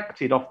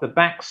reflected off the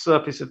back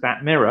surface of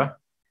that mirror.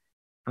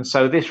 And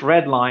so this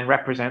red line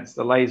represents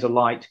the laser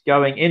light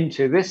going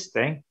into this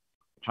thing,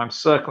 which I'm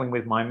circling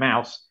with my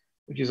mouse,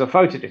 which is a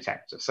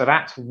photodetector. So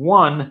that's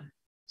one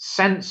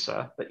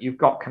sensor that you've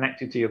got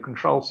connected to your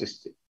control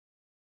system.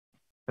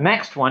 The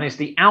next one is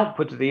the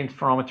output of the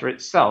interferometer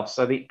itself.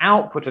 So the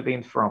output of the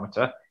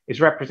interferometer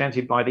is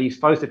represented by these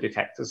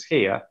photodetectors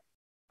here.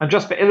 And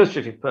just for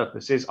illustrative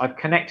purposes, I've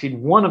connected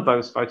one of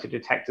those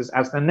photodetectors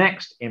as the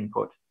next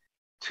input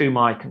to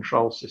my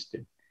control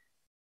system.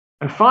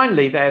 And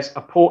finally, there's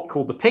a port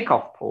called the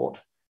pickoff port,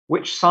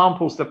 which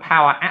samples the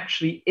power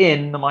actually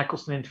in the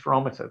Michelson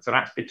interferometer. So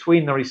that's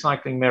between the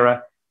recycling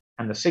mirror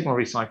and the signal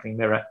recycling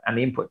mirror and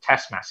the input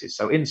test masses.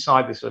 So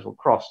inside this little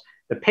cross,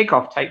 the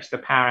pickoff takes the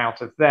power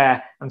out of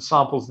there and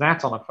samples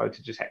that on a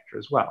photodetector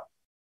as well.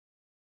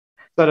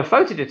 So the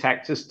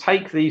photodetectors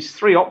take these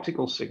 3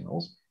 optical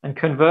signals and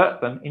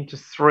convert them into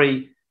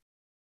 3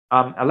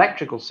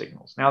 electrical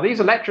signals. Now, these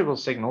electrical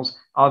signals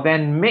are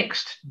then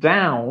mixed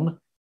down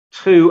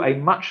to a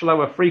much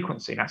lower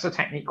frequency. That's a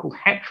technique called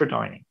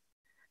heterodyning.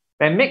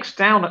 They're mixed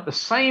down at the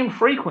same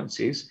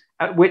frequencies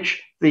at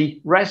which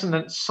the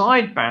resonant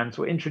sidebands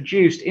were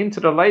introduced into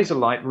the laser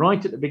light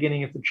right at the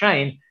beginning of the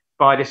chain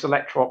by this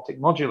electro-optic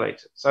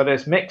modulator. So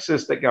there's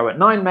mixers that go at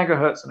 9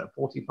 megahertz and at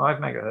 45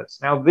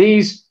 megahertz. Now,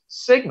 these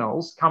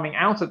signals coming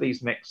out of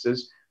these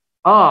mixers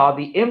are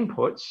the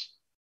inputs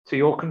to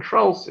your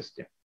control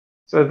system.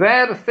 So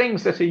they're the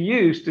things that are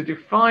used to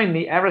define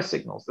the error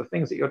signals, the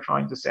things that you're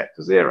trying to set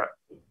to 0.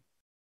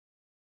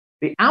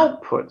 The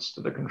outputs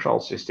to the control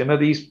system are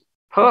these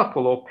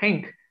purple or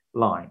pink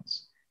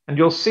lines. And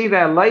you'll see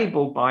they're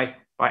labeled by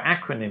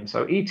acronyms.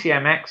 So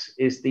ETMX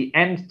is the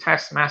end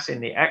test mass in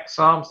the X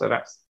arm. So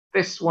that's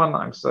this one that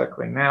I'm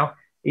circling now.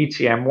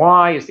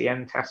 ETMY is the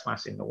end test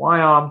mass in the Y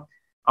arm.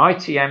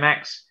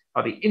 ITMX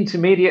are the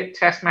intermediate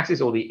test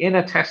masses or the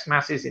inner test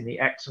masses in the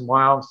X and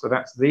Y arms. So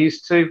that's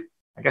these 2.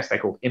 I guess they're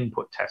called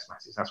input test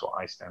masses. That's what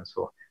I stands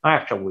for. I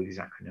have trouble with these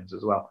acronyms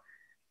as well.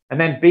 And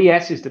then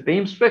BS is the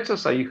beam splitter,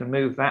 so you can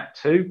move that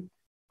too.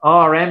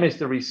 RM is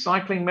the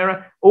recycling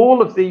mirror.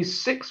 All of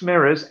these 6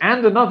 mirrors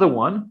and another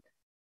one,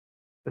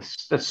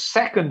 the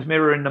second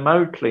mirror in the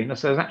mode cleaner,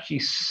 so there's actually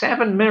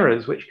 7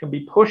 mirrors which can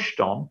be pushed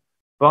on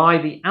by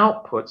the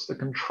outputs, the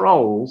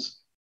controls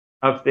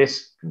of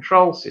this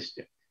control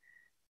system.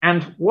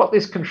 And what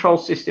this control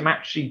system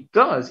actually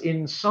does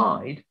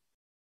inside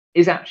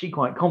is actually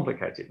quite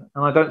complicated.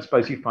 And I don't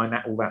suppose you find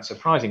that all that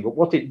surprising, but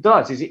what it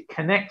does is it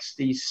connects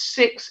these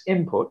 6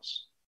 inputs,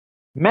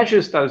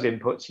 measures those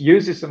inputs,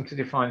 uses them to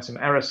define some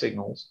error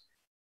signals,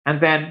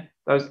 and then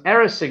those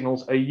error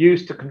signals are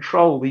used to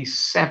control these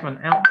 7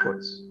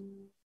 outputs.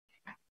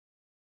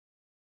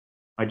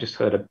 I just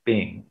heard a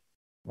bing.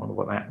 I wonder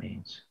what that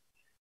means.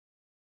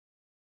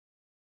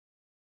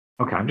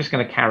 Okay, I'm just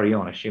going to carry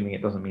on, assuming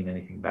it doesn't mean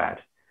anything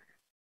bad.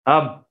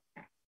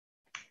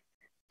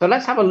 So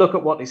let's have a look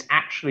at what this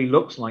actually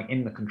looks like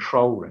in the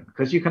control room,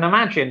 because you can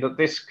imagine that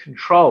this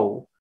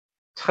control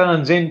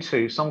turns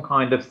into some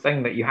kind of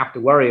thing that you have to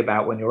worry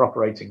about when you're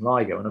operating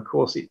LIGO, and of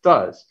course it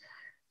does.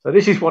 So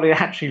this is what it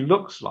actually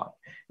looks like.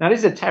 Now, this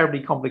is a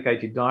terribly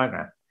complicated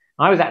diagram.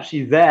 I was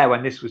actually there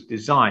when this was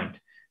designed.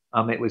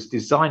 It was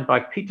designed by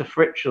Peter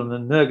Fritschel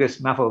and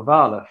Nergis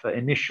Mavalvala for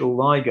initial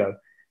LIGO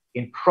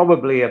in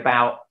probably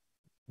about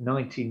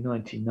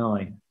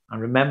 1999. I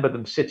remember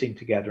them sitting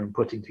together and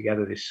putting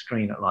together this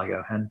screen at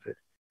LIGO Hanford.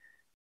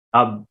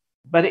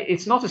 But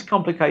it's not as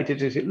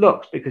complicated as it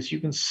looks, because you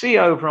can see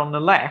over on the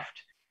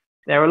left,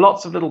 there are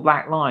lots of little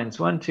black lines,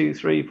 1, 2,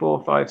 3,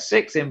 4, 5,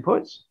 6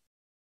 inputs.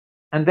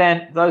 And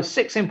then those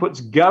 6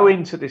 inputs go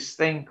into this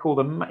thing called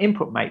an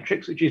input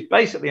matrix, which is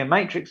basically a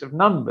matrix of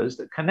numbers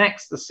that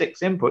connects the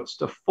 6 inputs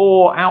to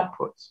 4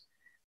 outputs.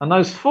 And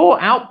those 4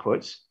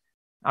 outputs,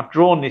 I've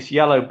drawn this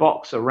yellow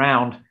box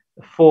around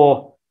the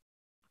 4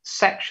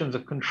 sections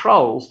of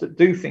controls that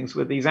do things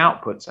with these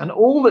outputs, and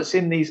all that's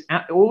in these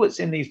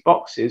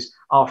boxes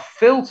are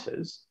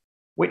filters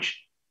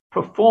which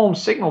perform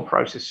signal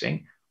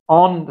processing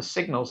on the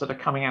signals that are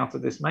coming out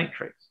of this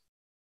matrix.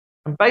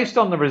 And based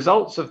on the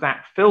results of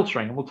that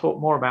filtering, and we'll talk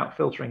more about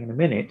filtering in a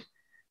minute,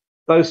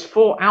 those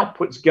 4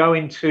 outputs go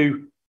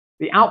into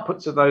the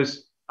outputs of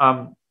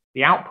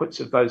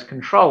those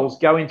controls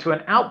go into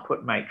an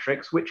output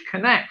matrix which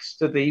connects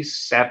to these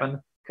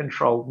 7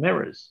 controlled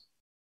mirrors.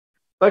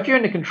 So if you're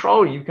in the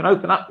control room, you can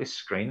open up this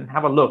screen and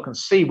have a look and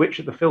see which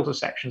of the filter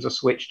sections are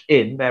switched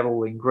in, they're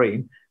all in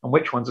green, and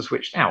which ones are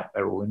switched out,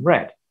 they're all in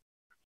red.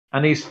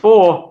 And these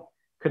 4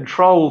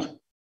 controlled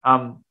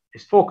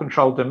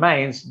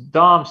domains,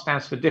 DARM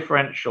stands for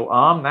differential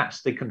arm,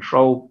 that's the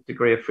control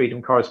degree of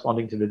freedom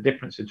corresponding to the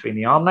difference between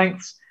the arm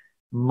lengths.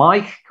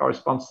 MIC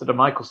corresponds to the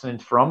Michelson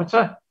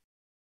interferometer.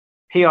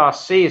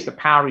 PRC is the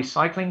power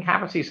recycling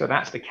cavity, so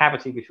that's the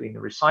cavity between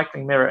the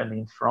recycling mirror and the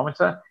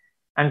interferometer.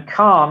 And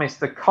CARM is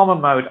the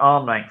common mode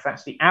arm length.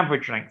 That's the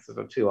average length of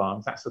the 2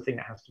 arms. That's the thing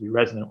that has to be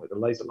resonant with the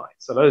laser light.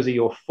 So those are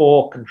your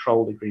 4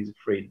 control degrees of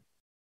freedom.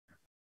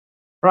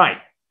 Right.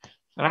 So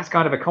that's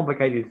kind of a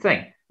complicated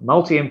thing.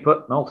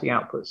 Multi-input,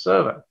 multi-output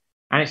servo.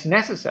 And it's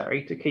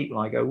necessary to keep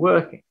LIGO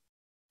working.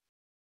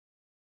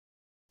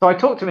 So I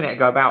talked a minute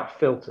ago about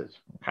filters.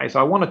 Okay, so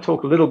I want to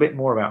talk a little bit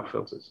more about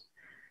filters.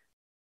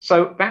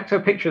 So back to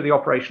a picture of the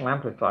operational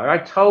amplifier. I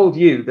told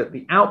you that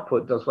the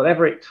output does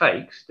whatever it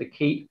takes to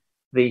keep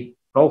the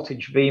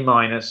voltage V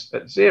minus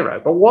at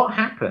 0. But what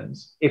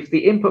happens if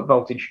the input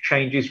voltage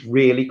changes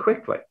really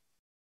quickly?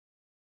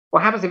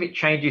 What happens if it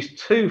changes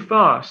too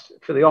fast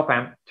for the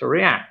op-amp to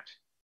react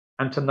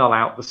and to null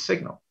out the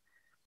signal?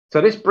 So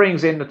this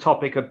brings in the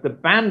topic of the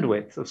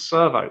bandwidth of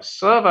servos.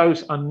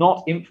 Servos are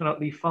not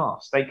infinitely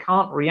fast. They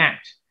can't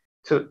react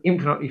to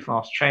infinitely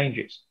fast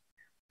changes.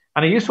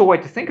 And a useful way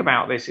to think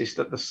about this is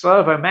that the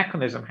servo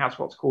mechanism has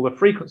what's called a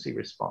frequency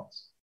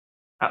response.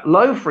 At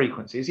low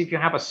frequencies, if you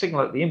have a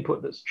signal at the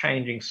input that's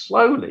changing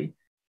slowly,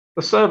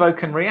 the servo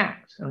can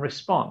react and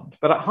respond.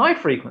 But at high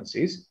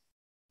frequencies,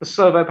 the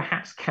servo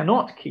perhaps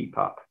cannot keep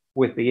up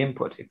with the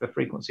input if the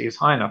frequency is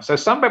high enough. So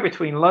somewhere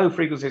between low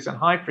frequencies and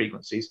high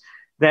frequencies,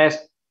 there's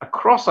a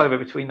crossover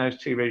between those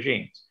two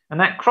regimes. And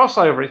that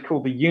crossover is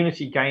called the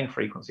unity gain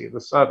frequency of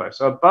the servo.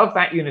 So above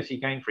that unity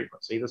gain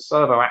frequency, the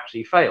servo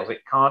actually fails. It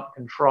can't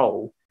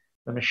control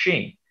the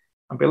machine.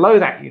 And below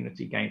that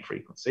unity gain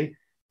frequency,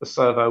 the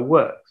servo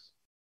works.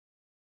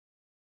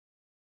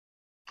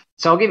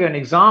 So I'll give you an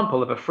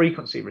example of a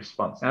frequency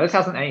response. Now, this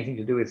hasn't anything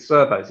to do with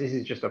servos. This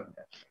is just a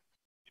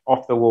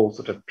off-the-wall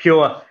sort of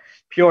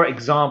pure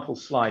example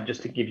slide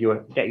just to get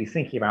you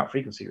thinking about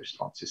frequency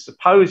responses.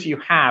 Suppose you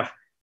have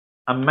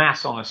a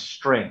mass on a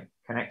string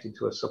connected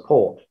to a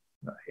support.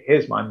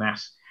 Here's my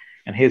mass,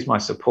 and here's my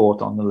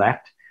support on the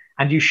left.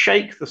 And you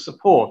shake the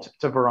support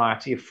at a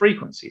variety of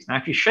frequencies. Now,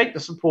 if you shake the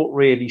support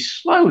really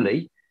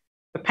slowly,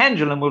 the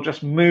pendulum will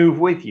just move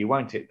with you,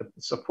 won't it? The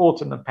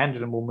support and the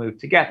pendulum will move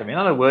together. In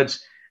other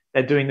words,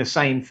 they're doing the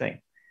same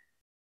thing.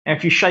 Now,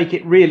 if you shake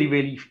it really,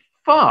 really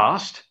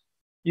fast,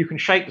 you can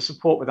shake the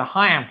support with a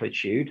high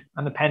amplitude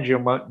and the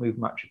pendulum won't move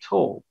much at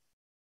all.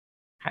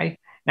 Okay.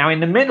 Now, in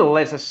the middle,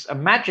 there's a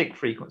magic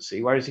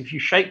frequency, whereas if you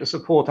shake the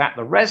support at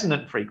the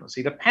resonant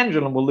frequency, the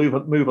pendulum will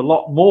move a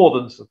lot more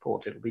than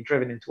support. It'll be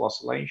driven into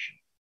oscillation.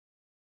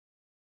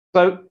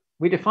 So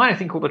we define a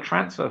thing called a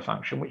transfer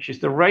function, which is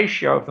the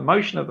ratio of the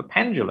motion of the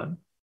pendulum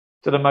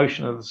to the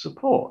motion of the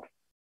support.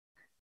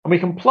 And we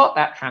can plot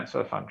that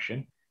transfer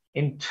function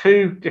in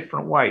two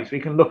different ways. We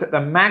can look at the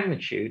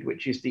magnitude,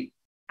 which is the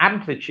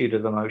amplitude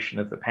of the motion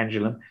of the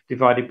pendulum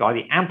divided by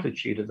the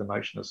amplitude of the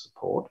motion of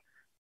support.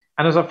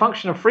 And as a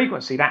function of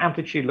frequency, that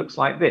amplitude looks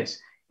like this.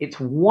 It's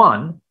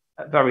 1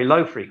 at very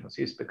low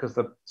frequencies because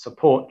the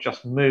support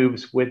just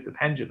moves with the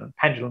pendulum.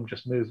 Pendulum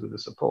just moves with the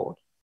support.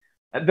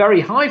 At very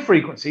high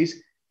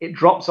frequencies, it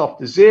drops off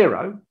to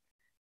 0.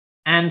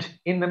 And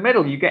in the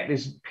middle, you get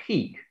this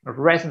peak, a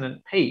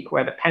resonant peak,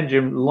 where the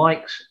pendulum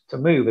likes to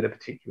move at a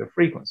particular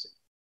frequency,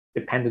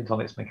 dependent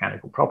on its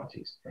mechanical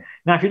properties.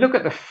 Now, if you look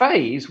at the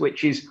phase,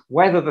 which is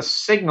whether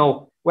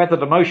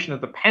the motion of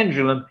the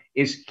pendulum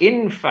is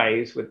in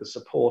phase with the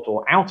support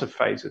or out of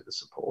phase with the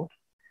support,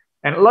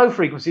 and at low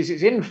frequencies,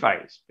 it's in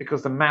phase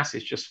because the mass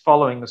is just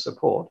following the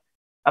support.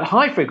 At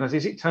high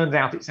frequencies, it turns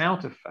out it's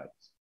out of phase.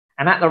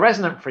 And at the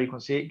resonant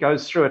frequency, it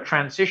goes through a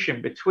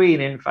transition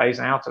between in phase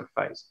and out of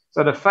phase.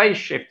 So the phase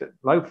shift at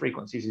low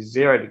frequencies is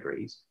 0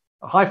 degrees,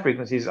 at high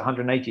frequencies is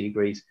 180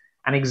 degrees,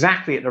 and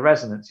exactly at the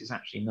resonance is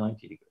actually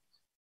 90 degrees.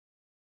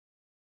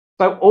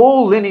 So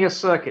all linear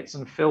circuits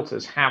and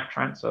filters have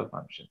transfer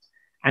functions,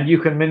 and you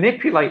can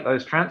manipulate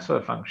those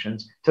transfer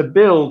functions to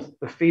build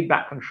the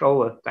feedback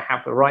controller to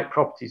have the right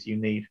properties you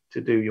need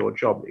to do your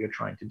job that you're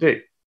trying to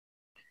do.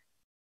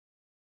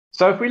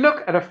 So if we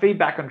look at a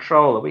feedback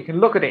controller, we can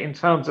look at it in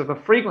terms of the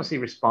frequency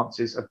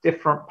responses of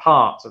different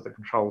parts of the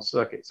control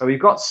circuit. So we've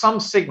got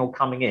some signal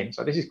coming in.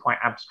 So this is quite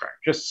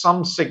abstract, just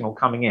some signal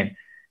coming in,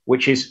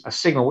 which is a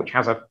signal which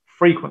has a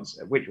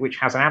frequency, which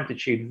has an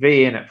amplitude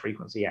V in at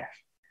frequency F.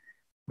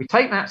 We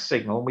take that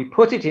signal and we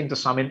put it into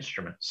some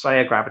instrument,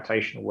 say a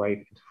gravitational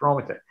wave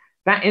interferometer.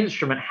 That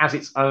instrument has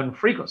its own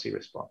frequency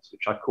response,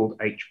 which I've called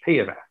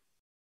HP of F,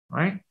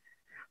 right?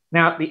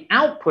 Now, at the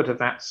output of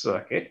that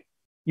circuit,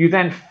 you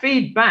then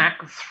feed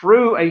back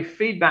through a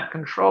feedback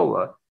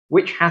controller,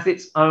 which has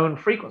its own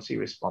frequency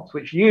response,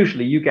 which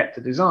usually you get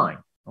to design,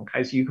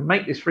 okay? So you can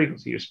make this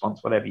frequency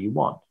response whatever you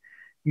want.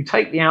 You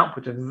take the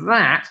output of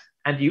that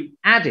and you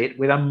add it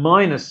with a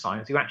minus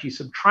sign, so you actually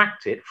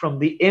subtract it from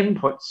the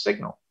input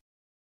signal.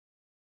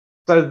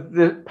 So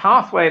the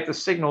pathway of the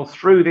signal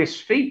through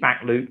this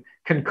feedback loop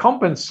can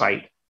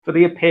compensate for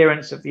the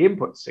appearance of the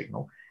input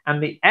signal,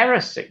 and the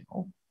error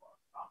signal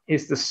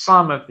is the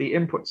sum of the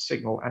input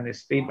signal and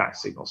this feedback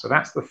signal. So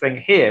that's the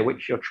thing here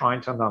which you're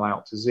trying to null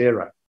out to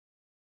 0.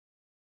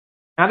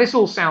 Now this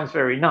all sounds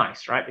very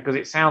nice, right? Because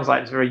it sounds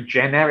like it's a very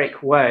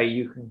generic way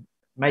you can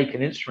make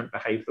an instrument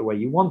behave the way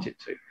you want it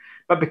to.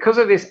 But because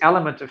of this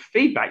element of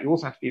feedback, you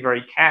also have to be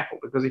very careful,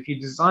 because if you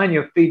design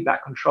your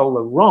feedback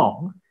controller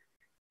wrong,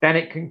 then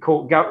it can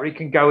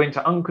go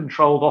into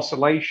uncontrolled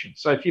oscillation.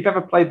 So if you've ever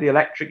played the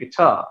electric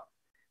guitar,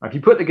 if you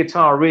put the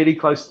guitar really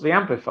close to the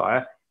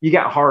amplifier, you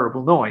get a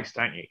horrible noise,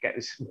 don't you? You get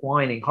this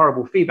whining,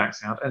 horrible feedback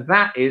sound. And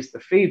that is the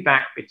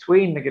feedback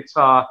between the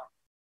guitar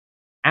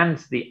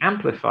and the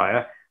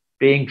amplifier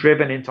being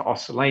driven into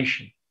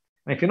oscillation.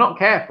 And if you're not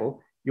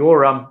careful,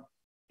 your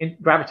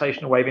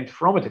gravitational wave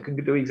interferometer can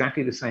do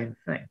exactly the same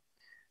thing.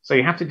 So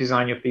you have to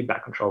design your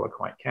feedback controller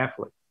quite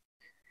carefully.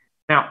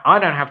 Now, I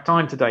don't have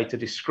time today to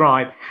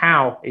describe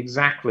how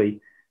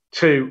exactly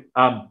to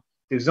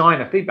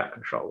design a feedback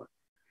controller.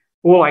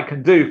 All I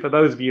can do for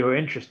those of you who are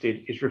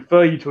interested is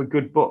refer you to a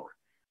good book.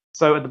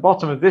 So at the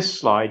bottom of this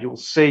slide, you'll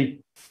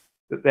see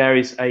that there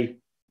is a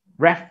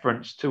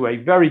reference to a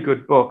very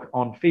good book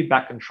on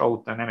feedback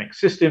controlled dynamic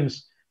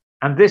systems.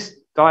 And this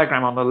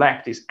diagram on the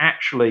left is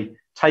actually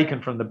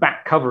taken from the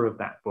back cover of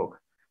that book.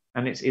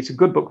 And it's a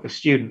good book for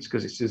students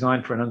because it's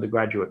designed for an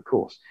undergraduate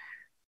course.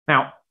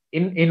 Now,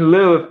 in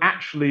lieu of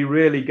actually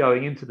really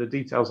going into the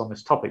details on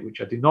this topic,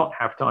 which I do not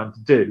have time to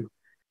do,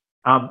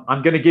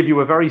 I'm going to give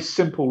you a very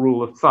simple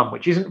rule of thumb,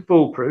 which isn't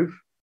foolproof,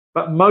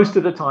 but most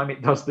of the time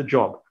it does the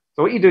job.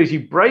 So what you do is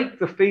you break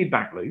the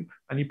feedback loop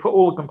and you put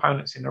all the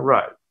components in a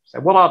row. So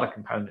what are the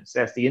components?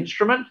 There's the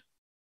instrument,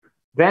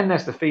 then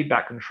there's the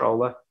feedback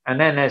controller, and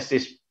then there's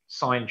this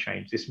sign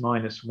change, this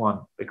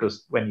 -1,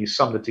 because when you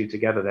sum the two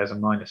together, there's a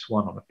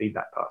 -1 on the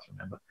feedback path,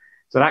 remember?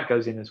 So that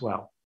goes in as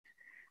well.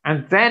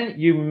 And then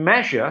you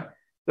measure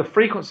the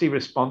frequency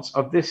response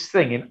of this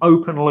thing in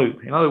open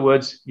loop. In other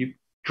words, you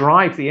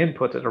drive the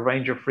input at a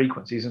range of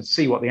frequencies and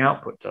see what the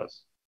output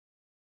does.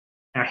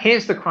 Now,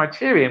 here's the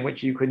criterion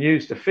which you can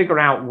use to figure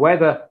out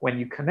whether, when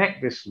you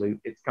connect this loop,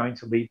 it's going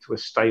to lead to a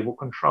stable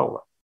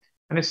controller.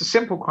 And it's a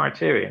simple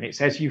criterion. It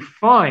says you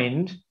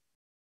find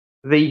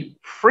the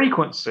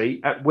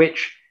frequency at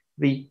which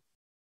the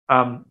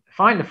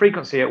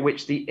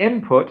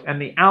input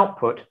and the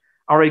output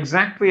are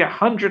exactly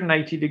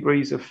 180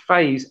 degrees of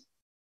phase,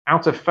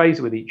 out of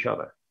phase with each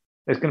other.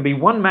 There's going to be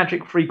one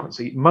magic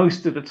frequency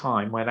most of the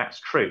time where that's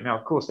true. Now,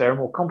 of course, there are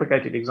more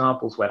complicated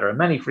examples where there are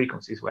many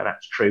frequencies where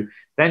that's true.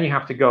 Then you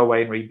have to go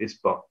away and read this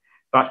book.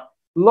 But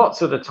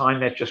lots of the time,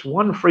 there's just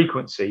one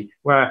frequency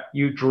where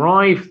you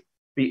drive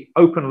the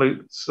open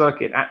loop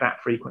circuit at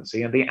that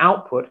frequency, and the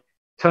output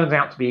turns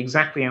out to be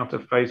exactly out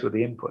of phase with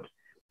the input.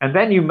 And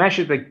then you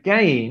measure the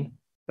gain,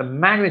 the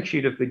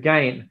magnitude of the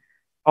gain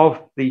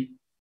of the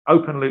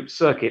open loop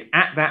circuit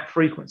at that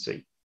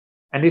frequency.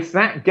 And if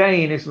that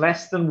gain is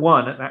less than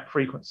 1 at that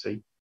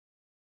frequency,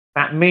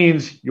 that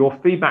means your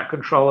feedback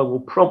controller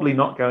will probably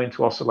not go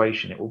into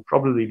oscillation. It will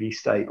probably be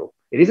stable.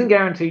 It isn't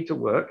guaranteed to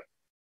work,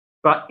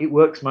 but it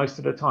works most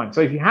of the time.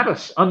 So if you have an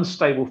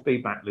unstable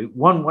feedback loop,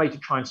 one way to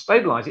try and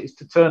stabilize it is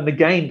to turn the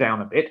gain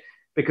down a bit,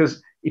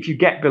 because if you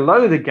get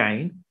below the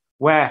gain,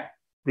 where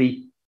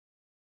the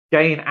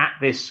gain at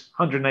this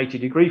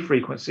 180-degree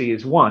frequency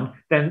is 1,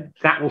 then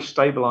that will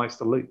stabilize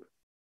the loop.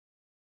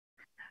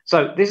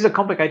 So this is a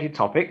complicated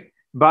topic,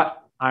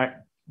 but I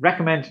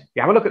recommend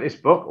you have a look at this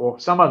book or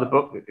some other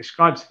book that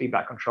describes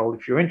feedback control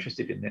if you're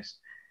interested in this,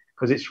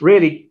 because it's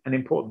really an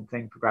important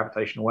thing for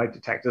gravitational wave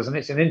detectors, and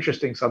it's an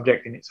interesting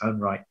subject in its own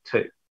right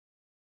too.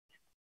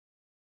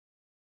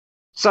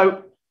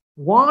 So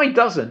why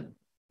doesn't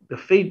the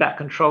feedback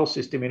control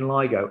system in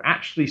LIGO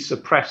actually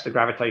suppress the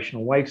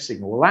gravitational wave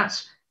signal? Well,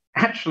 that's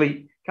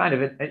actually kind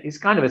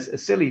of a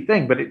silly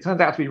thing, but it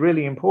turns out to be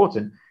really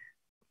important.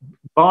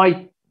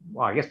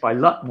 Well, I guess by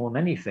luck more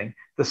than anything,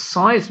 the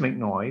seismic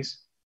noise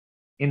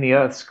in the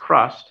Earth's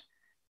crust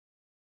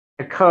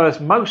occurs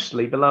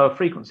mostly below a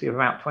frequency of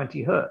about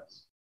 20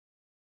 hertz,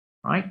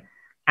 right?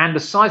 And the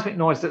seismic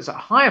noise that's at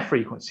higher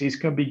frequencies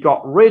can be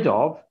got rid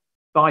of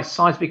by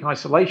seismic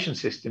isolation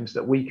systems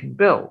that we can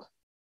build.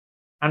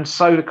 And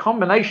so the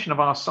combination of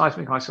our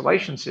seismic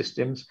isolation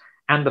systems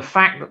and the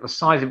fact that the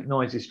seismic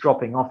noise is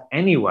dropping off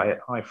anyway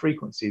at high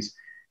frequencies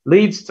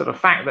leads to the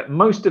fact that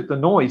most of the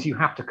noise you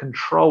have to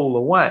control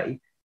away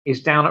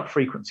is down at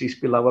frequencies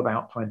below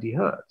about 20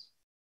 hertz.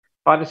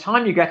 By the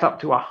time you get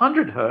up to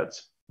 100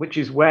 hertz, which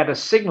is where the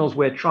signals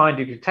we're trying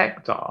to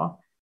detect are,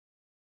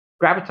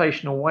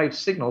 gravitational wave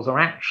signals are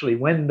actually,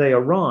 when they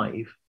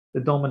arrive,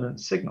 the dominant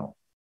signal.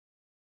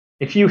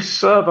 If you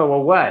servo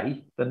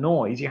away the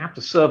noise, you have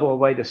to servo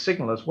away the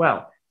signal as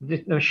well.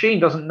 The machine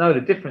doesn't know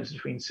the difference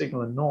between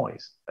signal and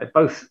noise. They're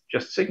both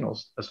just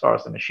signals as far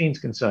as the machine's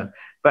concerned.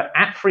 But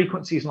at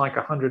frequencies like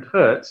 100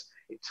 hertz,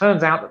 it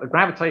turns out that the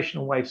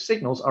gravitational wave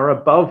signals are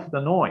above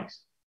the noise.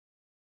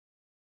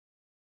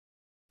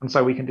 And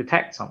so we can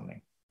detect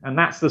something. And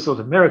that's the sort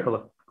of miracle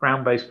of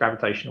ground-based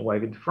gravitational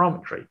wave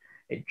interferometry.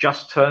 It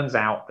just turns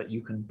out that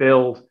you can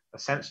build a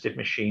sensitive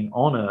machine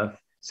on Earth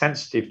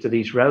sensitive to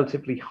these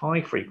relatively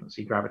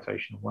high-frequency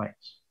gravitational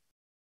waves.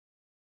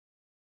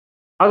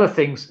 Other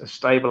things are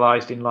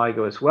stabilized in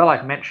LIGO as well.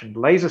 I've mentioned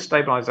laser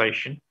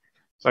stabilization.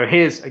 So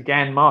here's,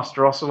 again,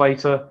 master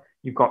oscillator.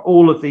 You've got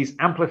all of these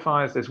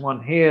amplifiers. There's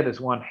one here, there's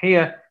one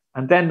here.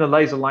 And then the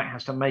laser light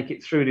has to make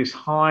it through this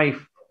high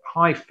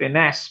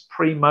finesse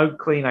pre-mode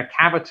cleaner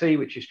cavity,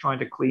 which is trying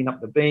to clean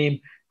up the beam.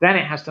 Then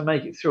it has to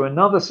make it through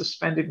another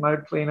suspended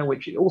mode cleaner,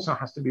 which it also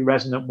has to be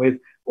resonant with.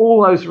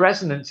 All those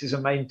resonances are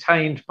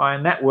maintained by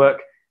a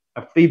network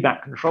of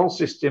feedback control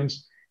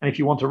systems. And if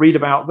you want to read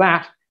about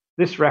that,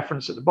 this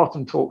reference at the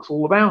bottom talks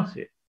all about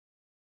it.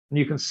 And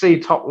you can see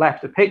top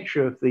left a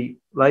picture of the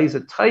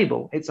laser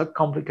table. It's a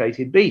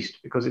complicated beast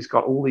because it's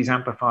got all these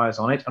amplifiers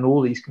on it and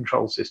all these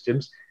control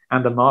systems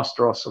and the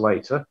master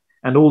oscillator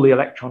and all the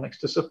electronics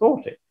to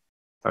support it.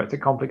 So it's a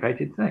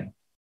complicated thing,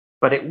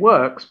 but it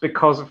works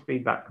because of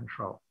feedback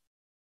control.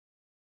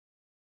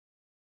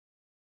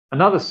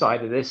 Another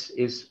side of this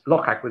is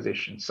lock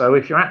acquisition. So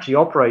if you're actually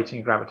operating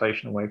a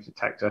gravitational wave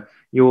detector,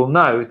 you will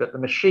know that the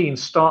machine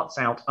starts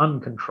out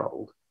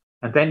uncontrolled,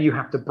 and then you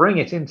have to bring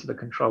it into the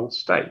controlled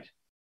state.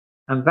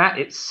 And that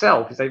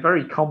itself is a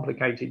very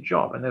complicated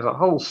job. And there's a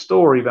whole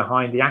story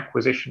behind the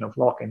acquisition of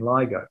lock in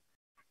LIGO.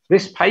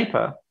 This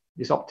paper,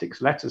 this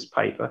optics letters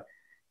paper,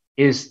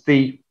 is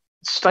the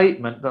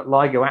statement that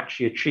LIGO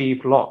actually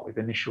achieved lock with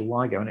initial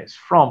LIGO, and it's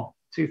from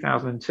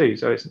 2002.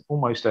 So it's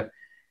almost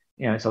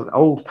it's an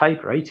old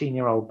paper,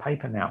 18-year-old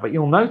paper now. But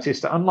you'll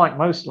notice that unlike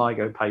most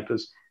LIGO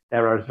papers,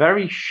 there are a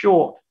very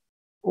short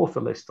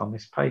author list on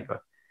this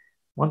paper.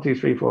 1, 2,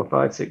 3, 4,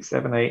 5, 6,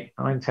 7, 8,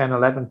 9, 10,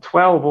 11,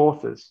 12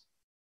 authors,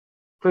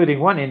 including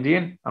one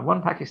Indian and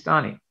one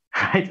Pakistani.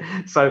 Right?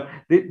 So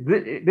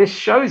this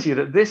shows you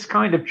that this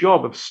kind of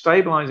job of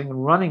stabilizing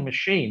and running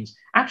machines,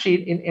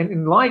 actually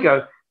in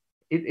LIGO,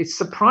 it's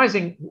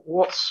surprising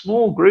what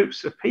small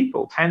groups of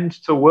people tend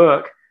to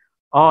work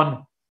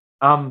on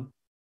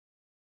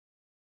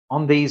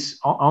these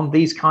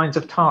kinds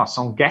of tasks,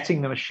 on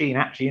getting the machine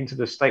actually into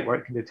the state where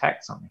it can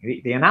detect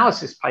something. The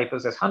analysis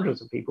papers, there's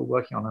hundreds of people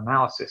working on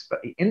analysis,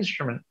 but the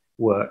instrument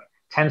work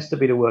tends to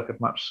be the work of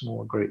much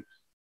smaller groups.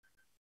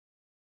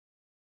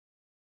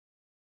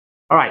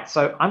 All right,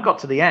 so I've got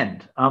to the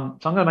end. So I'm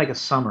going to make a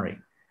summary.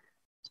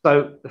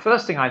 So the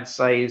first thing I'd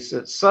say is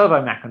that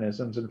servo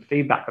mechanisms and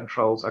feedback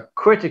controls are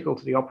critical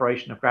to the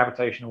operation of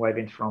gravitational wave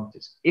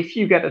interferometers. If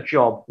you get a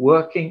job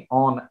working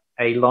on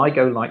a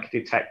LIGO-like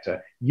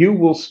detector, you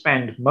will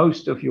spend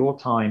most of your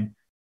time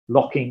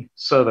locking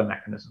servo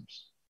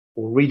mechanisms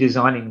or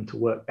redesigning them to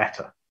work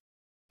better.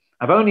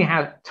 I've only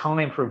had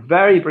time for a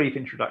very brief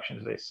introduction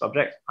to this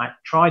subject. I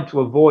tried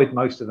to avoid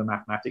most of the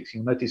mathematics.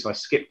 You'll notice I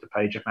skipped a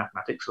page of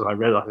mathematics because I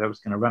realized I was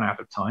going to run out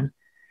of time.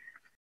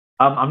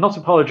 I'm not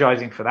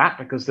apologizing for that,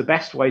 because the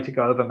best way to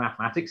go over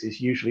mathematics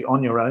is usually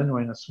on your own or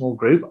in a small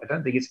group. I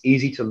don't think it's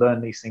easy to learn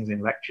these things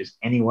in lectures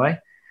anyway.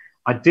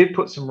 I did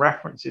put some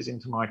references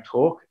into my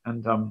talk,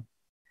 and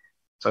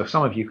so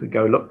some of you could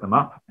go look them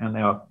up, and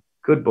they are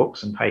good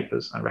books and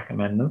papers. I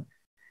recommend them.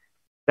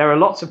 There are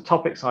lots of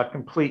topics I've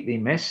completely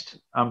missed.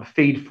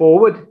 Feed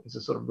forward is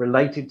a sort of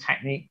related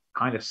technique,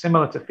 kind of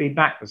similar to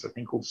feedback. There's a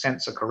thing called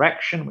sensor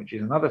correction, which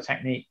is another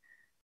technique.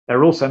 There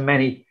are also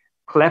many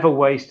clever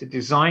ways to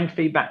design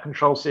feedback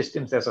control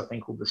systems. There's a thing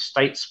called the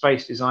state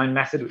space design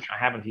method, which I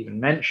haven't even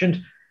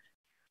mentioned.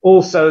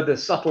 Also, the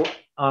subtle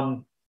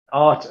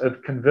art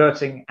of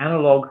converting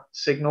analog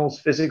signals,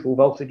 physical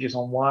voltages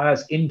on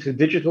wires, into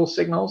digital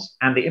signals,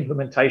 and the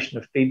implementation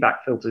of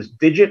feedback filters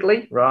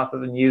digitally rather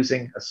than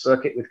using a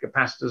circuit with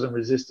capacitors and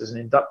resistors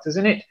and inductors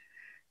in it.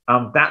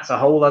 That's a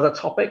whole other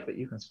topic that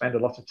you can spend a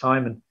lot of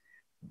time and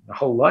a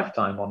whole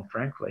lifetime on,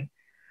 frankly.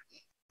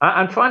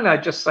 And finally,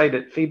 I'd just say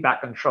that feedback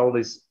control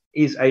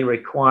is a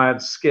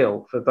required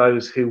skill for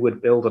those who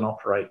would build and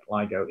operate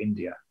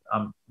LIGO-India.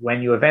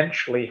 When you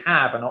eventually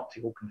have an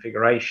optical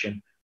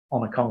configuration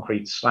on a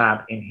concrete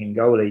slab in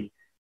Hingoli,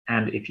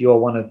 and if you're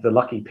one of the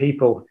lucky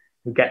people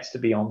who gets to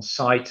be on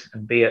site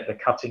and be at the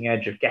cutting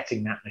edge of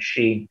getting that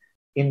machine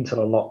into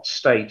the locked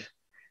state,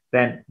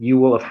 then you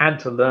will have had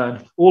to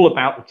learn all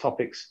about the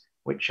topics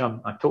which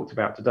I've talked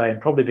about today,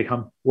 and probably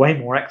become way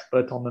more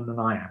expert on them than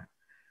I am.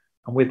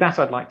 And with that,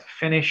 I'd like to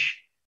finish.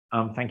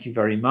 Thank you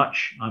very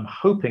much. I'm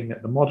hoping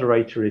that the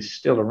moderator is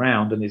still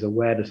around and is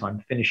aware that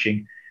I'm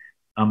finishing.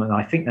 And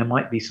I think there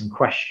might be some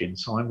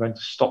questions. So I'm going to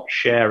stop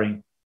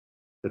sharing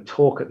the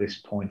talk at this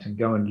point and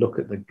go and look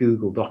at the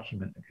Google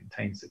document that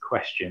contains the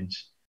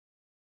questions.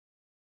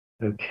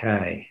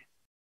 Okay.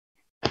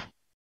 Let's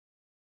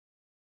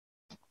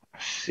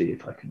see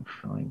if I can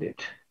find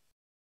it.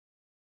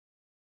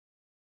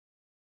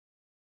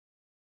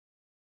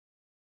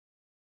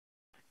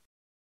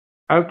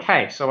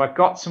 Okay, so I've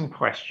got some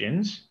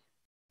questions.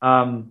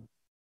 And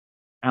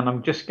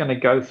I'm just going to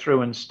go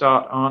through and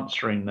start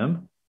answering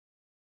them.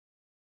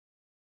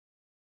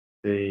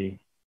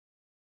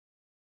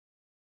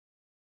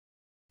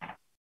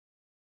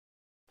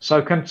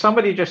 So can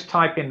somebody just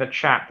type in the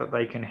chat that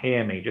they can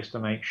hear me, just to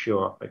make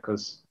sure,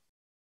 because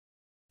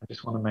I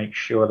just want to make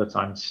sure that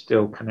I'm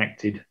still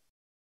connected.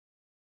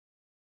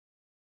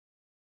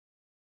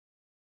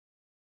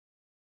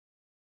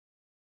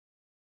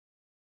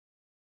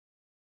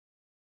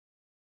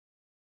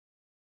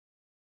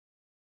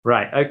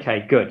 Right,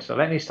 okay, good. So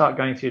let me start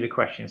going through the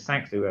questions.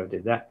 Thanks to whoever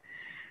did that.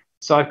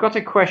 So I've got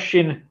a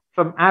question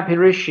from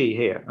Abhirishi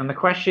here. And the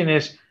question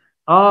is,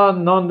 are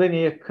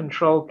nonlinear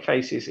control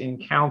cases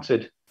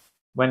encountered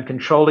when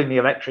controlling the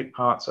electric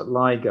parts at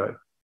LIGO?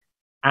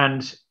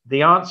 And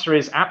the answer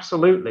is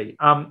absolutely.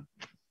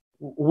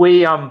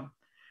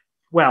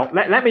 Well,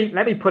 let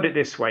me put it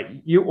this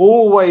way. You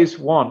always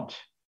want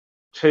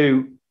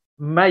to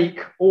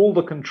make all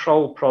the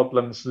control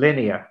problems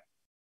linear.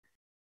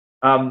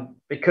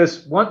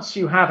 Because once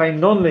you have a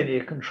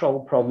nonlinear control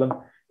problem,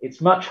 it's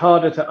much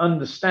harder to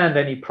understand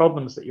any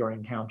problems that you're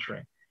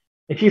encountering.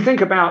 If you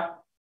think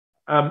about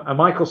a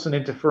Michelson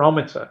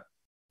interferometer,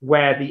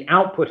 where the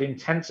output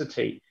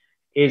intensity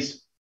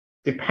is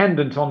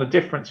dependent on the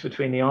difference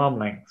between the arm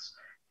lengths,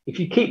 if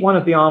you keep one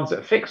of the arms at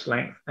a fixed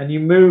length and you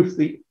move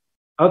the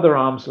other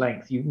arm's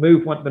length, you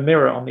move the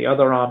mirror on the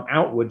other arm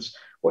outwards,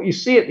 what you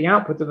see at the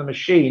output of the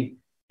machine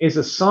is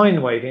a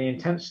sine wave in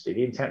intensity.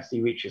 The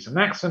intensity reaches a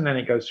maximum, then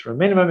it goes through a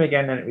minimum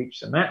again, then it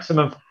reaches a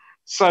maximum.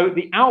 So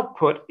the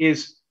output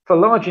is, for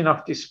large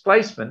enough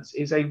displacements,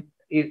 is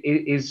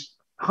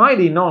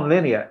highly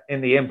nonlinear in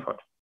the input.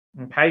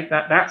 Okay,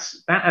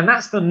 that's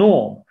the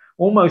norm.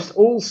 Almost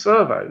all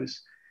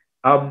servos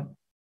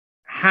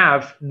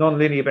have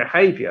nonlinear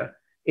behavior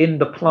in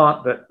the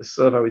plant that the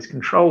servo is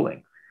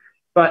controlling.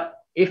 But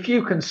if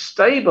you can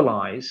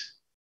stabilize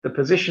the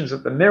positions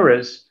of the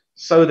mirrors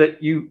so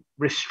that you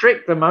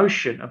restrict the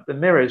motion of the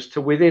mirrors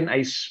to within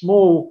a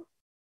small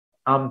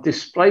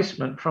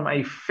displacement from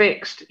a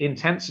fixed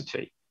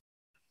intensity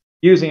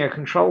using a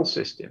control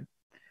system,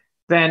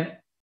 then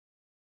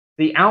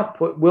the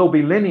output will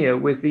be linear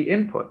with the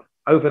input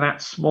over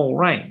that small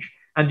range.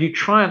 And you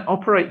try and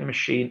operate the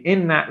machine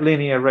in that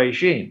linear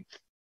regime.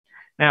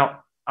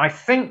 Now, I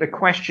think the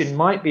question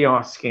might be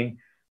asking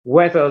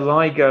whether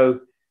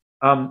LIGO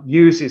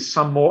uses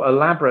some more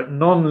elaborate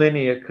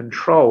nonlinear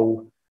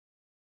control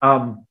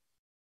at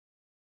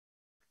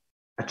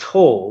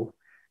all.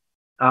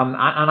 And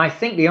I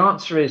think the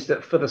answer is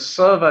that for the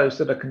servos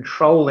that are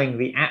controlling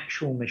the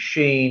actual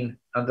machine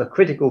and the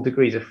critical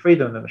degrees of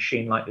freedom of the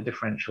machine, like the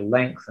differential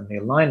length and the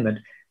alignment,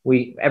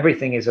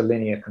 everything is a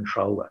linear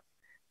controller.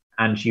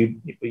 And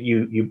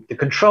the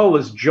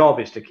controller's job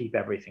is to keep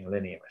everything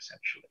linear,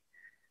 essentially.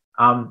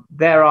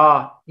 There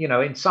are,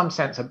 in some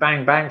sense, a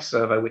bang-bang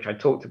servo, which I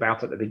talked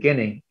about at the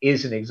beginning,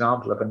 is an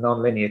example of a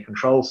nonlinear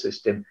control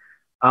system.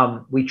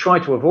 We try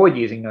to avoid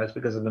using those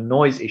because of the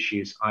noise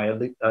issues I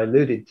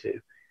alluded to.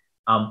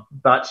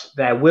 But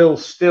there will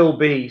still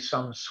be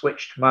some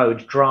switched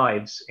mode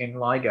drives in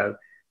LIGO.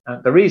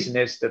 The reason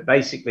is that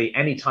basically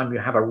anytime you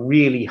have a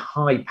really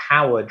high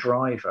power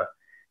driver,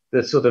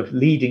 the sort of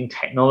leading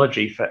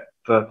technology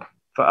for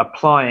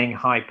applying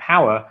high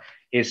power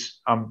is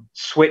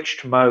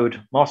switched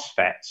mode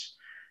MOSFETs.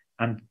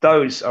 And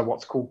those are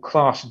what's called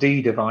Class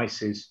D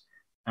devices,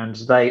 and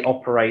they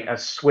operate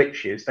as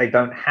switches. They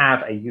don't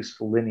have a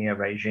useful linear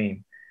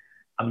regime.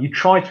 You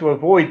try to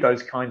avoid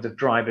those kinds of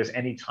drivers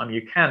anytime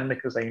you can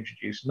because they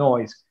introduce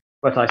noise.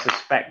 But I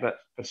suspect that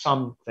for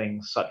some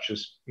things, such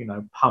as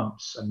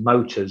pumps and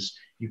motors,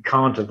 you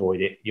can't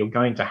avoid it. You're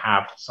going to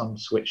have some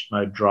switched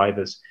mode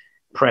drivers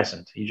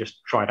present. You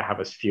just try to have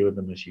as few of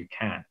them as you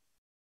can.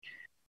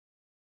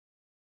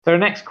 So the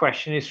next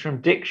question is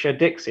from Diksha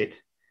Dixit.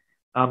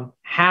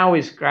 How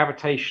is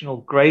gravitational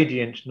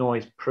gradient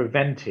noise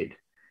prevented?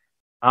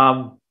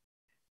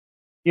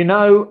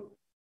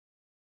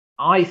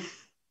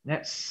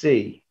 Let's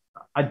see.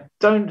 I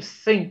don't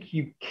think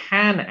you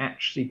can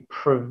actually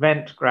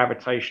prevent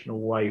gravitational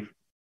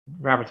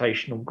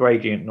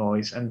gradient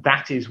noise, and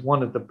that is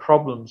one of the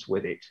problems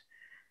with it.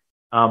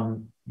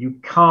 You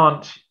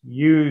can't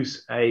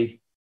use the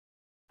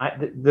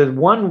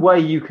one way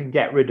you can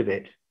get rid of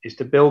it is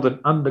to build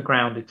an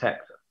underground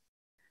detector.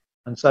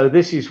 And so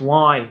this is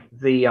why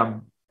the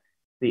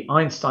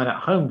Einstein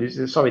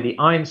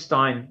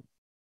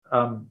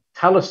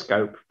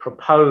telescope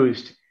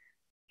proposed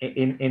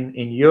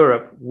in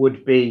Europe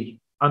would be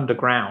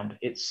underground.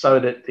 It's so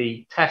that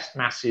the test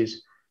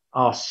masses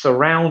are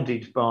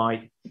surrounded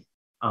by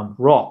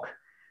rock,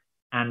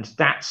 and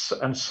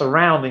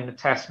surrounding the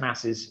test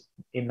masses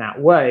in that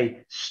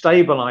way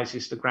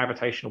stabilizes the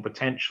gravitational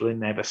potential in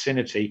their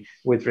vicinity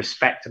with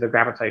respect to the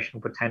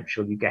gravitational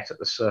potential you get at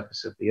the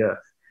surface of the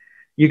Earth.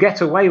 You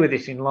get away with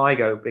it in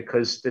LIGO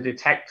because the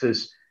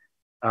detectors,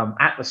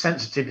 at the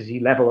sensitivity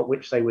level at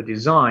which they were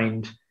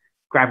designed,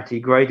 gravity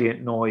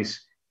gradient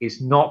noise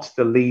is not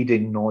the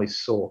leading noise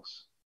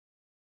source.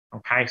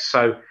 Okay,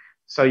 so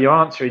your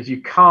answer is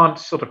you can't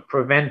sort of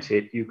prevent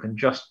it. You can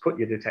just put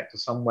your detector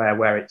somewhere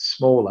where it's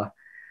smaller,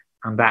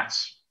 and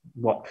that's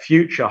what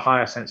future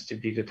higher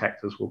sensitivity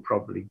detectors will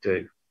probably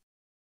do.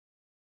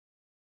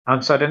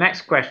 And so the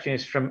next question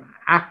is from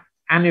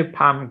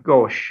Anupam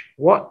Ghosh.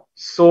 What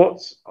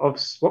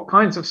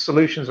kinds of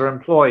solutions are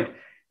employed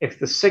if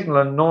the signal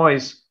and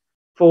noise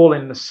fall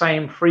in the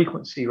same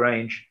frequency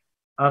range,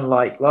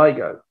 unlike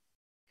LIGO?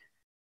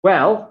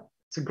 Well,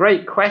 it's a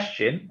great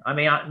question. I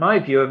mean, my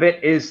view of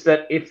it is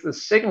that if the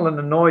signal and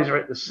the noise are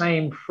at the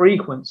same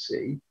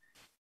frequency,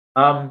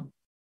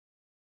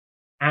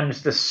 and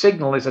the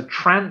signal is a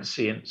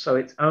transient, so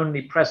it's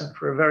only present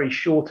for a very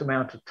short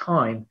amount of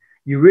time,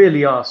 you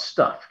really are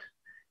stuffed.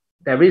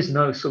 There is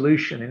no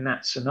solution in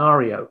that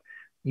scenario.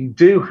 You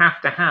do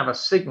have to have a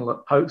signal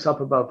that pokes up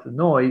above the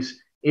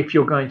noise if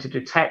you're going to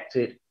detect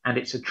it and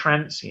it's a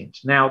transient.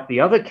 Now, the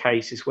other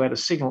case is where the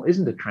signal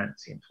isn't a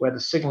transient, where the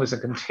signal is a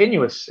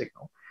continuous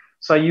signal.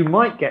 So you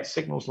might get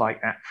signals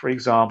like that, for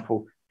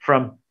example,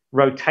 from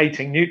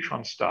rotating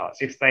neutron stars.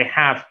 If they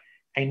have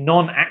a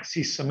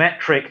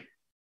non-axisymmetric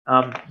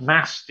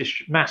mass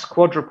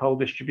quadrupole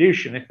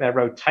distribution, if they're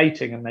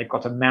rotating and they've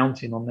got a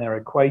mountain on their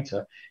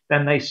equator,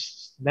 then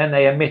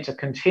they emit a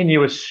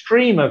continuous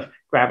stream of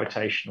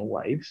gravitational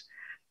waves.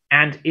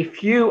 And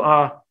if you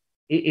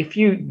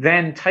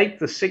then take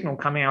the signal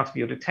coming out of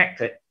your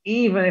detector,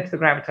 even if the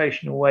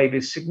gravitational wave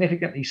is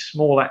significantly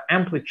smaller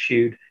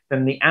amplitude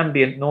than the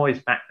ambient noise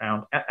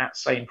background at that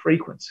same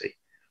frequency,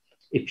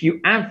 if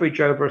you average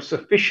over a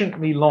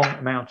sufficiently long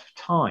amount of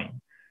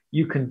time,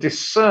 you can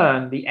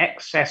discern the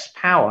excess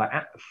power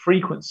at the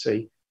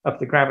frequency of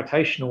the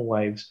gravitational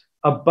waves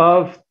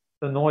above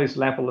the noise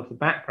level of the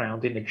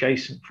background in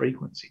adjacent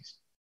frequencies.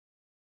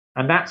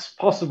 And that's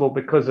possible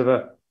because of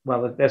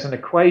there's an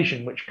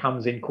equation which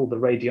comes in called the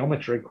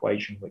radiometer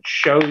equation, which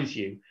shows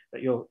you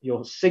that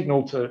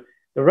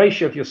the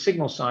ratio of your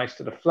signal size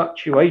to the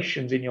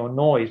fluctuations in your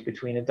noise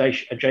between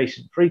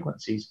adjacent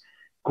frequencies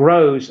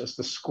grows as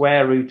the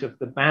square root of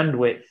the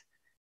bandwidth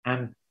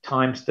and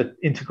times the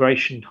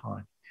integration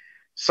time.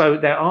 So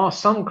there are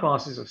some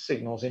classes of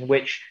signals in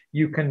which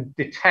you can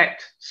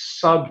detect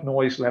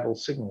sub-noise level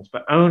signals,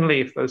 but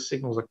only if those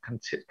signals are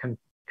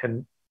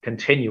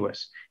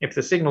continuous. If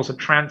the signals are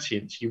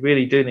transient, you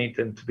really do need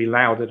them to be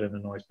louder than the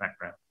noise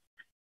background.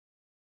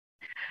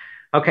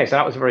 Okay, so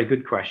that was a very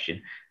good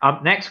question.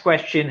 Next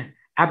question,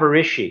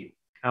 Abarishi.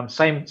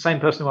 Same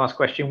person who asked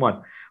question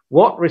 1.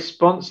 What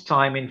response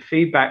time in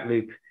feedback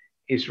loop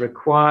is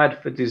required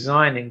for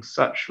designing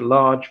such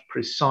large,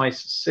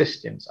 precise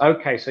systems?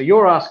 Okay, so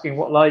you're asking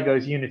what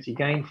LIGO's unity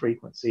gain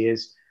frequency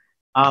is.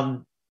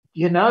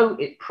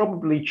 It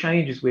probably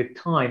changes with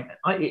time.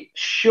 It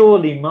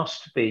surely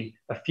must be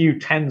a few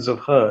tens of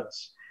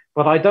hertz,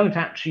 but I don't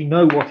actually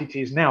know what it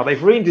is now. They've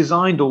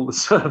redesigned all the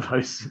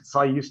servos since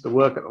I used to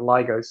work at the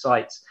LIGO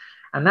sites,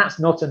 and that's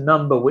not a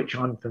number which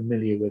I'm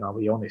familiar with, I'll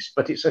be honest,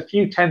 but it's a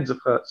few tens of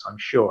hertz, I'm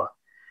sure.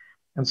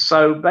 And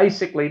so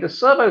basically the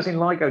servos in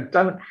LIGO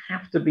don't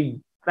have to be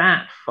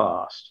that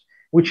fast,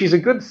 which is a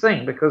good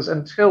thing, because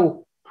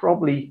until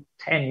probably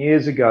 10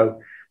 years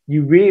ago,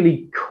 you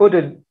really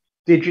couldn't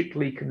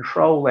digitally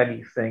control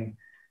anything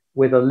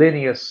with a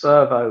linear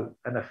servo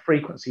and a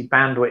frequency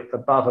bandwidth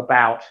above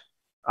about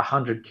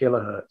 100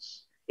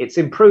 kilohertz. It's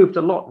improved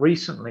a lot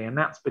recently, and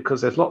that's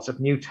because there's lots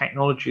of new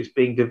technologies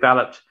being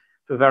developed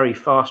for very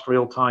fast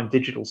real-time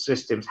digital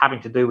systems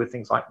having to do with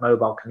things like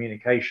mobile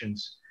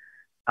communications.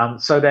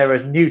 So there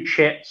are new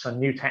chips and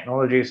new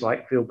technologies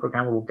like field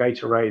programmable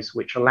gate arrays,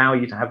 which allow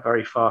you to have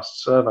very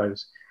fast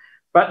servos.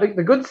 But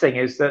the good thing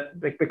is that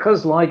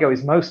because LIGO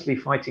is mostly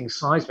fighting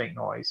seismic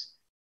noise,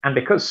 and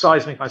because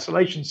seismic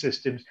isolation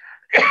systems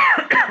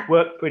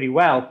work pretty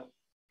well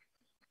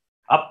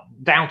up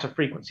down to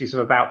frequencies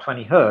of about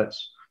 20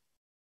 hertz,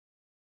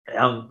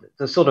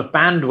 the sort of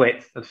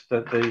bandwidth,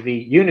 the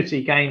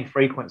unity gain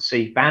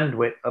frequency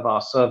bandwidth of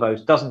our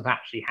servos doesn't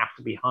actually have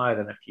to be higher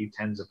than a few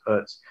tens of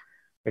hertz,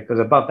 because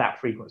above that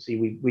frequency,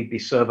 we'd be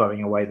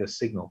servoing away the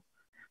signal,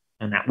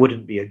 and that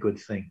wouldn't be a good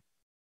thing.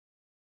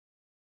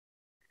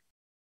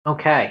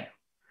 Okay,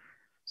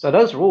 so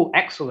those are all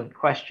excellent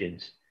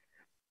questions.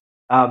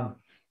 Are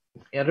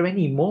there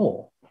any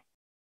more?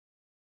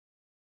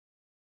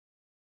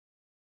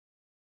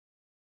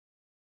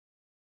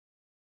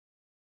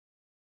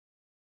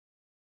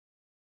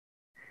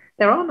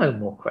 There are no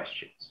more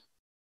questions.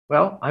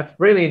 Well, I've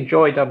really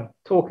enjoyed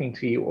talking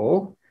to you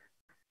all.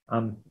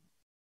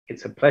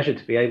 It's a pleasure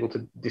to be able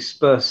to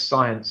disperse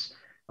science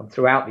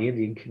throughout the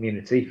Indian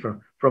community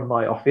from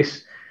my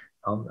office.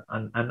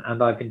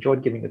 And I've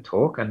enjoyed giving the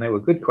talk, and they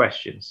were good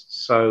questions.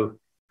 So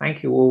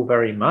thank you all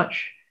very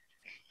much.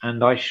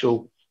 And I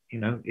shall,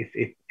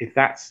 if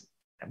that's,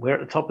 we're at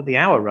the top of the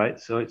hour, right?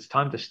 So it's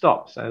time to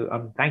stop.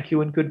 So thank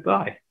you and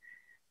goodbye.